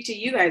got to speak to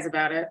you guys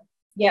about it.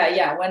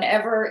 Yeah.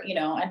 Whenever,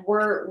 and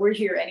we're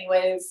here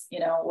anyways,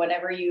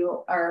 whenever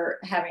you are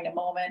having a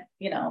moment,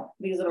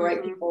 these are the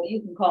right people.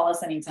 You can call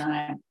us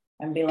anytime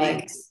and be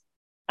like,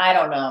 I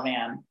don't know,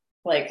 man.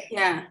 Like,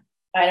 yeah.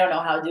 I don't know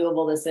how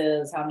doable this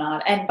is, how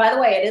not. And by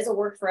the way, it is a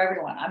work for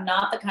everyone. I'm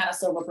not the kind of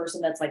sober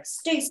person that's like,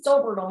 stay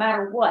sober no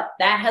matter what.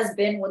 That has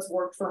been what's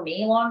worked for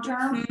me long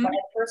term. Mm-hmm. When I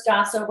first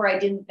got sober, I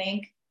didn't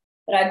think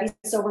that I'd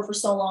be sober for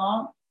so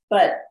long.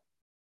 But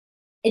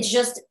it's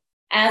just,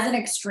 as an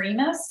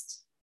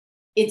extremist,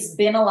 it's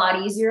been a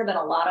lot easier than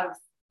a lot of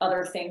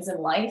other things in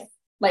life.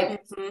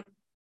 Like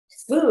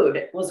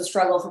food was a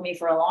struggle for me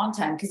for a long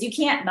time because you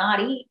can't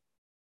not eat.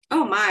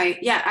 Oh my,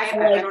 yeah.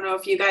 I don't know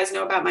if you guys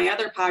know about my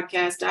other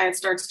podcast, Diet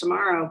Starts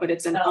Tomorrow, but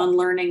it's an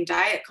unlearning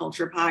diet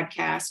culture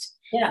podcast.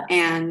 Yeah.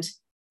 And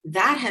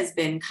that has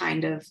been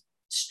kind of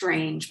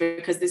strange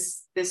because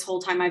this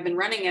whole time I've been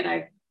running it,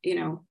 I've,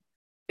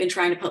 been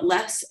trying to put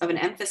less of an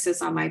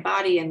emphasis on my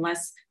body and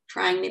less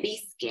trying to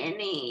be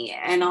skinny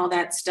and all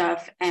that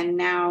stuff. And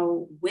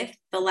now with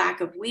the lack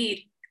of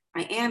weed,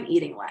 I am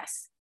eating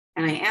less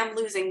and I am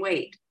losing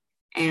weight.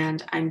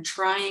 And I'm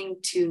trying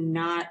to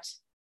not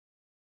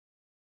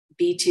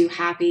be too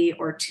happy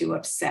or too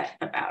upset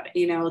about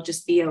it,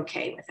 just be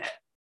okay with it.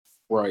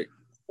 Right.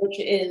 Which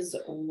is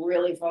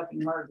really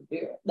fucking hard to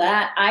do.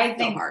 That I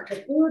think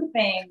the food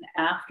thing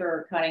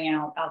after cutting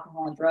out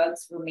alcohol and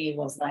drugs for me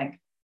was like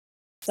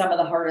some of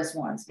the hardest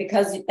ones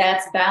because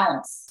that's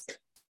balance.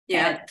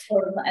 Yeah.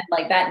 And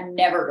like that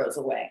never goes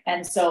away.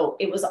 And so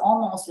it was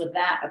almost with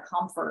that a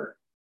comfort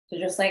to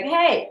just like,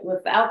 hey,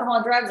 with alcohol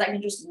and drugs, I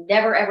can just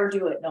never, ever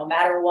do it no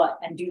matter what.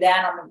 And do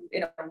that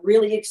in a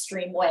really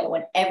extreme way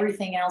when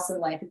everything else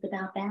in life is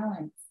about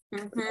balance.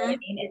 Mm-hmm. You know what I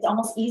mean? It's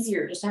almost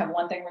easier just to have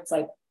one thing that's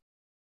like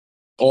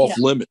off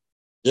limit.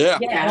 Yeah.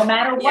 No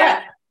matter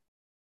what.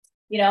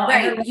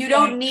 Right. You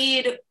don't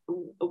need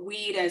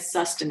weed as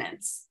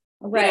sustenance.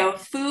 Right.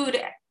 Food,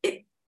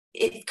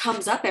 it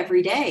comes up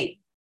every day.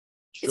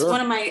 Sure. It's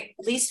one of my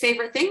least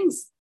favorite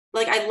things.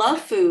 Like I love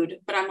food,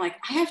 but I'm like,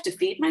 I have to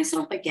feed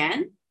myself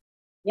again.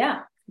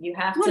 Yeah. You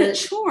have what a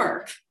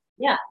chore.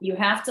 Yeah. You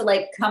have to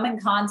like come in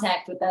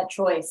contact with that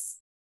choice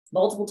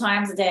multiple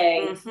times a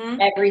day,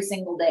 every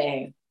single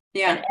day.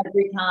 Yeah. And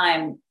every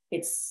time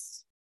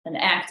it's an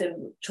active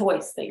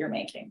choice that you're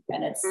making.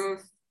 And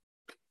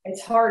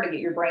it's hard to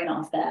get your brain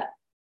off that.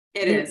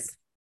 It is.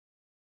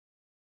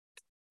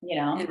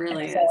 It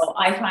really is. So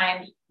I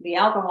find the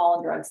alcohol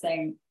and drugs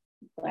thing,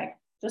 like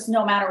just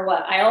no matter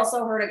what. I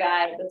also heard a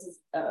guy, this is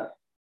a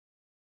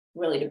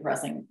really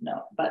depressing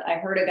note, but I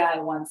heard a guy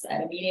once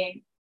at a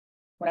meeting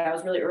when I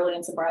was really early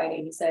in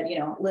sobriety. He said,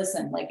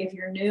 listen, like if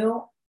you're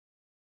new,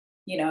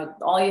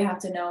 all you have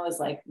to know is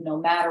like, no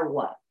matter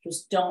what,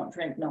 just don't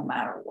drink no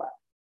matter what.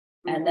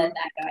 And then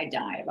that guy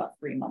died about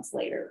 3 months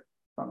later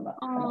from the,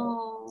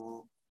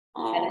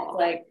 and it's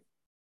like,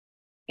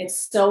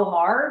 it's so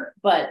hard,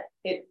 but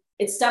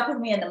it stuck with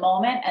me in the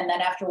moment. And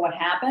then after what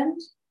happened,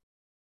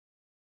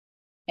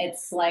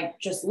 it's like,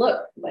 just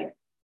look, like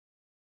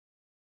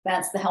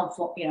that's the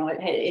helpful,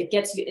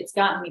 it's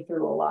gotten me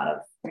through a lot of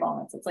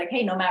moments. It's like,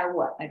 hey, no matter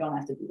what, I don't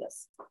have to do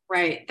this.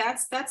 Right.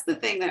 That's the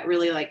thing that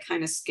really like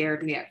kind of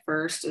scared me at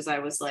first, is I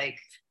was like,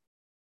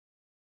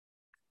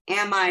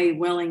 am I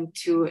willing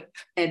to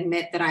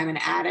admit that I'm an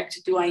addict?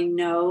 Do I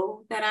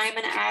know that I'm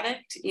an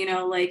addict?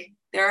 Like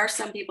there are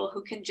some people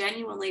who can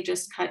genuinely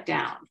just cut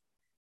down.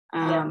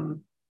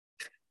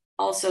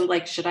 Also,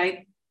 like, should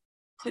I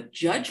put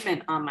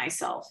judgment on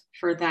myself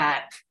for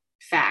that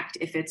fact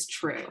if it's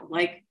true?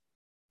 Like,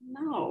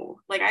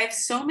 no. Like I have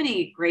so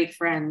many great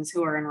friends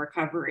who are in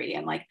recovery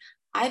and like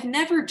I've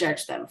never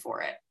judged them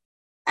for it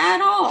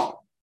at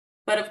all.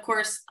 But of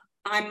course,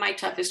 I'm my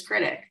toughest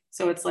critic.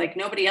 So it's like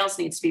nobody else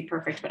needs to be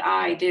perfect, but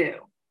I do.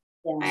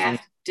 Yeah. I have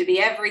to be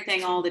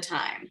everything all the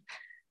time.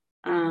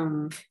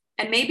 And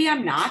maybe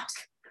I'm not.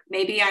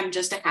 Maybe I'm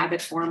just a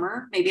habit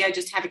former. Maybe I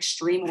just have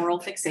extreme oral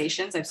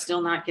fixations. I'm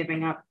still not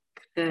giving up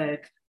the,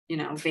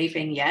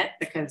 vaping yet,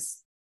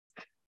 because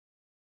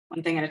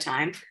one thing at a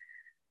time.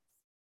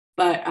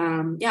 But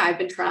I've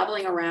been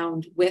traveling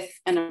around with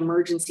an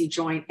emergency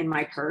joint in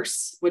my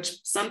purse, which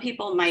some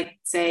people might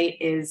say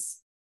is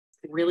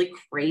really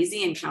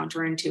crazy and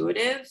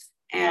counterintuitive.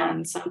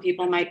 And some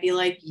people might be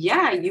like,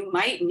 yeah, you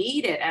might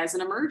need it as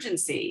an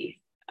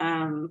emergency.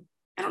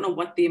 I don't know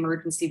what the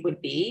emergency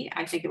would be.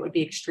 I think it would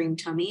be extreme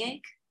tummy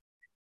ache.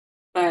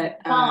 But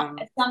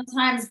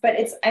sometimes, but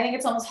I think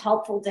it's almost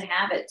helpful to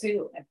have it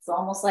too. It's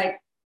almost like,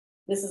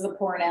 this is a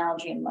poor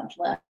analogy and much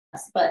less,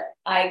 but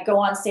I go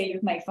on stage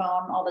with my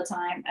phone all the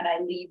time and I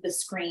leave the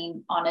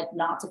screen on it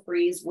not to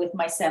freeze with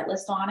my set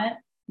list on it.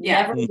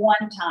 Yeah. Never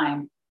one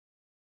time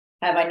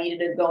have I needed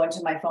to go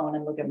into my phone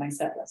and look at my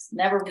set list.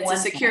 Never one. It's a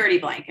security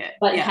blanket.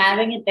 But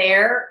having it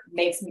there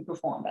makes me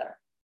perform better.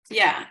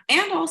 Yeah.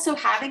 And also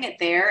having it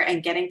there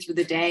and getting through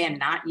the day and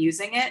not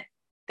using it,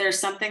 there's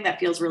something that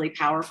feels really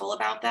powerful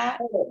about that.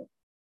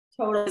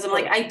 Totally. Because I'm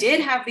like, I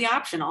did have the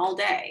option all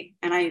day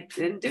and I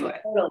didn't do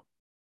it.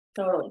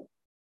 Totally.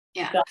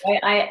 Yeah. So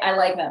I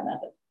like that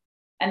method.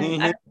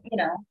 And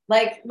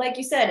like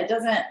you said, it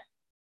doesn't,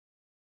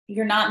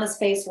 you're not in the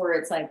space where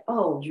it's like,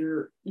 oh,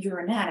 you're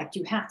an addict,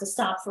 you have to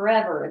stop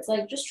forever. It's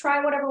like, just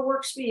try whatever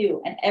works for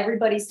you. And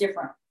everybody's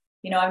different.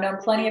 I've known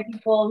plenty of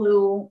people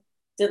who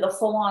did the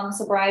full-on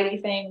sobriety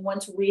thing,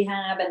 went to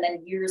rehab, and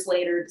then years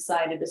later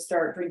decided to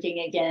start drinking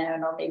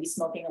again, or maybe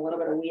smoking a little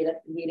bit of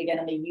weed again,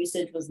 and the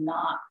usage was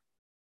not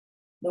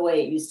the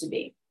way it used to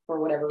be for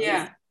whatever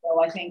reason.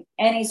 So I think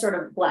any sort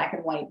of black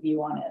and white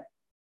view on it.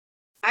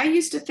 I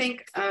used to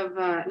think of,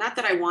 not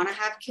that I want to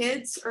have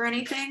kids or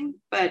anything,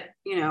 but,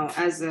 you know,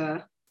 as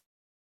a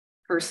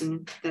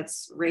person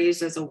that's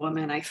raised as a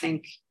woman, I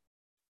think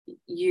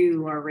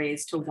you are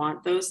raised to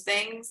want those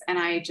things. And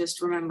I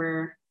just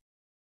remember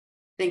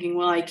thinking,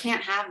 well, I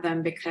can't have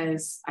them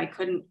because I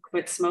couldn't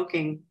quit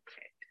smoking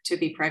to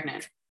be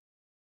pregnant.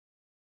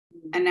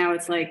 And now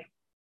it's like,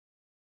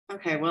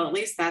 okay, well, at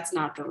least that's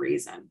not the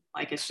reason.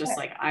 Like, it's just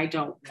like, I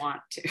don't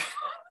want to.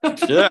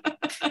 Yeah.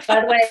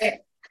 By the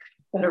way,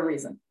 better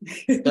reason.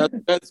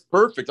 That's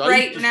perfect.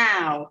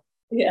 Now.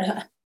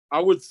 Yeah. I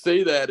would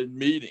say that in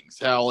meetings,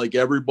 how like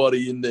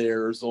everybody in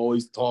there is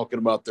always talking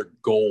about their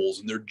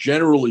goals, and they're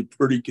generally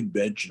pretty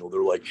conventional.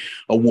 They're like,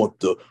 I want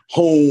the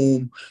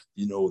home,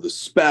 you know, the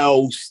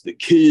spouse, the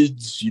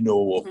kids, you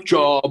know, a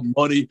job,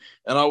 money.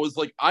 And I was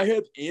like, I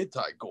have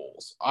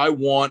anti-goals. I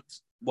want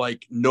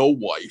like no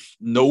wife,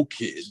 no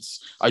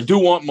kids. I do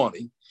want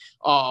money.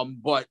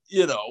 But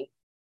you know,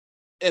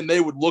 and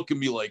they would look at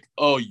me like,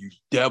 oh, you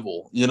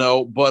devil, you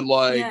know, but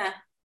like,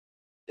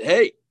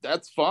 hey,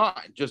 that's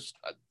fine. Just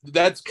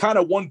that's kind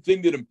of one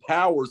thing that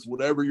empowers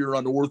whatever your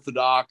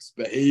unorthodox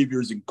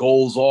behaviors and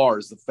goals are,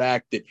 is the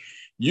fact that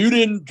you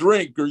didn't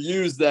drink or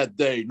use that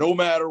day, no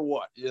matter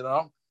what, you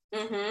know.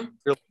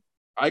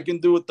 I can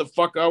do what the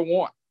fuck I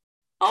want.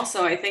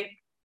 Also, I think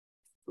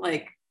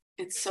like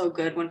it's so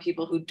good when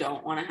people who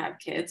don't want to have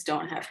kids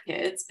don't have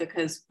kids,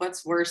 because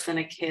what's worse than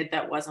a kid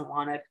that wasn't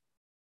wanted?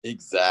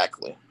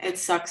 Exactly. It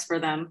sucks for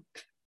them.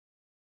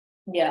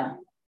 Yeah.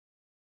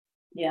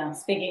 Yeah.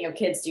 Speaking of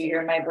kids, do you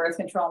hear my birth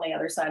control on the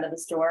other side of the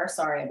store?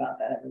 Sorry about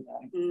that,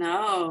 everybody.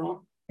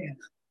 No. Yeah.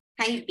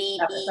 Hi, baby.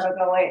 That'll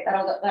go away.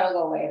 That'll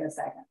go away in a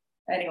second.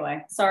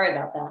 Anyway, sorry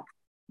about that.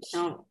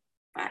 No.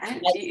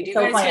 Do you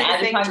guys funny.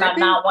 As you're talking about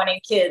not wanting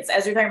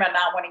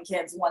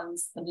kids,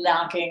 one's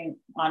knocking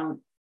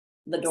on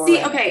the door.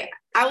 See, okay,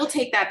 I will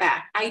take that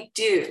back. I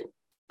do.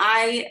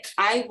 I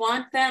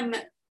want them.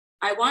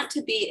 I want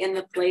to be in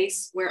the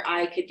place where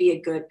I could be a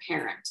good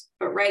parent.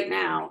 But right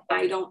now,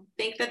 I don't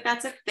think that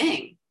that's a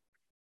thing.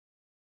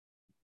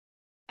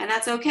 And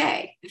that's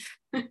okay.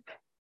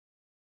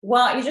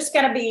 Well, you just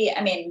got to be,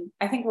 I mean,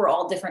 I think we're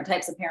all different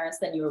types of parents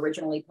than you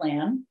originally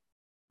planned.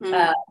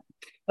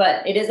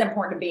 But it is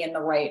important to be in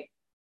the right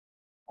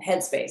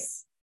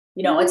headspace.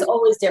 You know, it's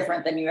always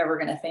different than you're ever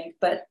going to think,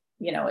 but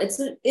you know,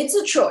 it's a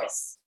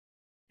choice.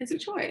 It's a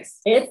choice.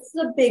 It's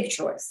a big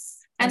choice.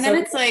 And then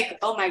it's like,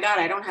 oh my God,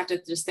 I don't have to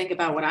just think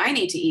about what I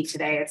need to eat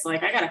today. It's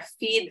like, I got to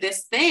feed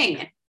this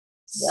thing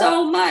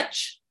so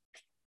much.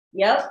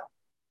 Yeah.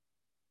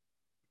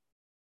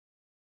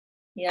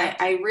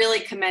 I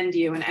really commend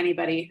you and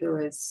anybody who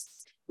is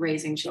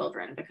raising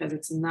children, because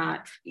it's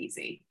not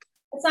easy.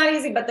 It's not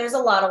easy, but there's a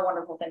lot of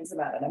wonderful things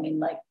about it. I mean,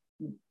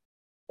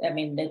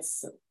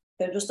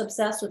 they're just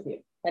obsessed with you,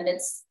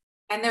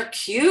 and they're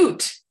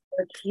cute.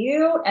 They're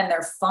cute and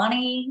they're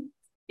funny.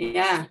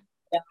 Yeah.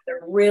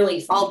 They're really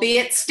funny.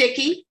 Albeit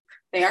sticky.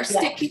 They are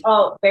sticky.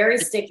 Oh, very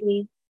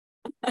sticky.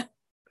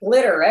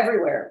 Glitter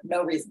everywhere.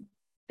 No reason.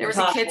 There was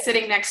a kid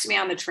sitting next to me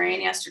on the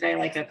train yesterday,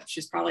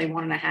 she's probably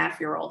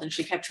 1.5-year-old, and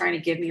she kept trying to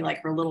give me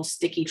like her little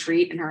sticky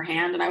treat in her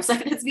hand. And I was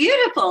like, it's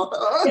beautiful.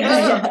 So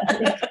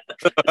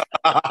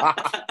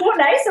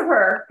nice of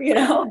her, you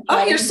know.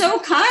 Oh, you're so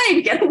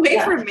kind. Get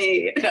away from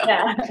me. You know?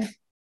 Yeah.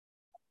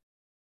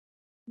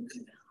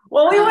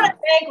 Well, we want to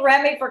thank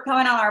Remy for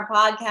coming on our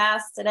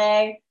podcast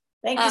today.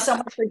 Thank you so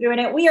much for doing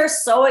it. We are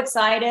so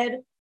excited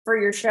for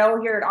your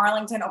show here at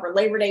Arlington over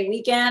Labor Day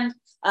weekend.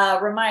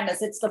 Remind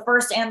us, it's the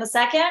 1st and the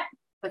 2nd?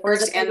 The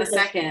 1st and the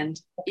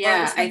 2nd.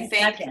 Yeah, I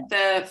think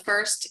the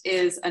 1st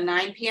is a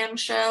 9 p.m.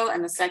 show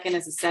and the 2nd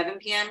is a 7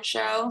 p.m.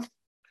 show,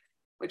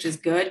 which is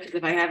good because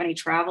if I have any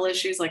travel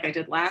issues like I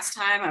did last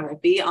time, I will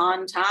be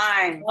on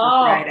time for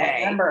Friday. I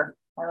remember.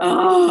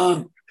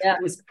 Yeah.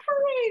 It was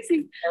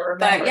crazy.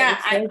 But yeah,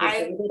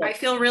 I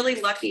feel really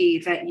lucky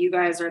that you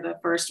guys are the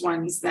first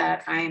ones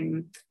that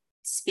I'm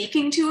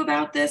speaking to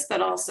about this,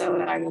 but also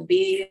that I will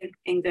be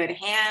in good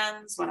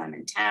hands when I'm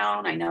in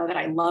town. I know that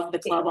I love the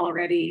club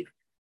already.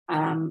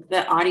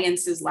 The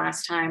audiences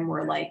last time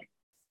were like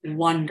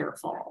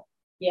wonderful.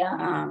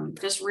 Yeah.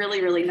 Just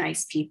really, really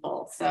nice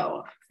people.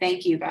 So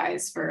thank you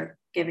guys for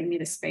giving me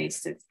the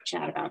space to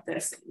chat about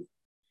this and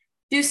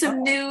do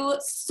some new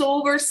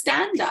sober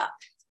stand-up.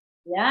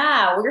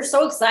 Yeah, we're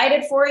so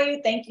excited for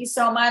you. Thank you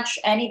so much.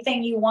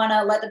 Anything you want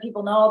to let the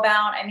people know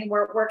about?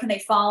 Where can they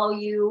follow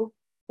you?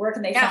 Where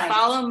can they find you?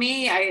 Follow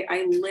me.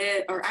 I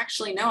live, or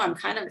actually, no, I'm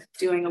kind of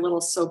doing a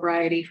little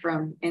sobriety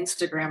from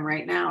Instagram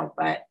right now.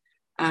 But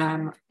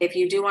if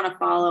you do want to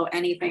follow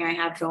anything I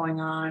have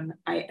going on,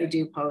 I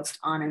do post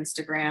on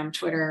Instagram,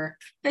 Twitter,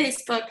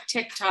 Facebook,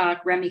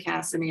 TikTok, Remy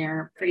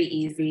Kassimir, pretty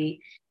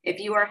easy. If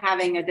you are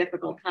having a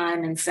difficult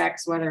time in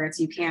sex, whether it's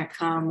you can't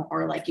come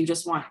or like you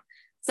just want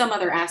some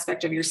other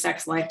aspect of your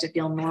sex life to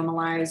feel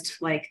normalized.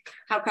 Like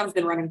How Come's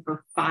been running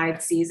for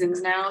 5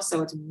 seasons now.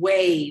 So it's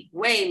way,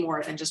 way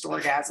more than just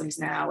orgasms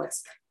now.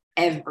 It's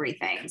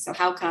everything. So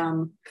How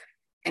Come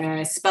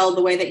spelled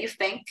the way that you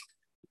think.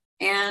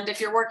 And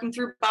if you're working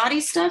through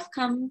body stuff,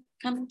 come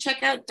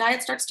check out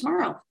Diet Starts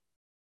Tomorrow.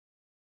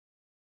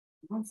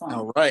 Awesome.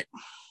 All right.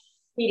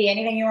 Petey,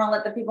 anything you want to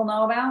let the people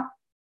know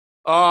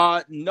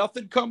about?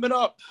 Nothing coming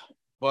up,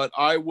 but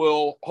I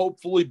will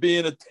hopefully be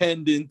in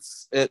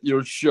attendance at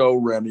your show,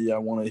 Remy. I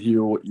want to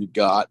hear what you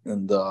got,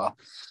 and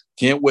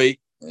can't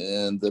wait.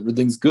 And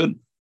everything's good.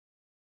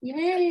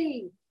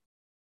 Yay.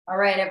 All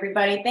right,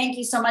 everybody. Thank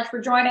you so much for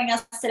joining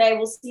us today.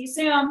 We'll see you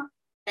soon.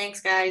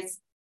 Thanks, guys.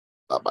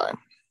 Bye-bye.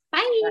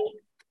 Bye.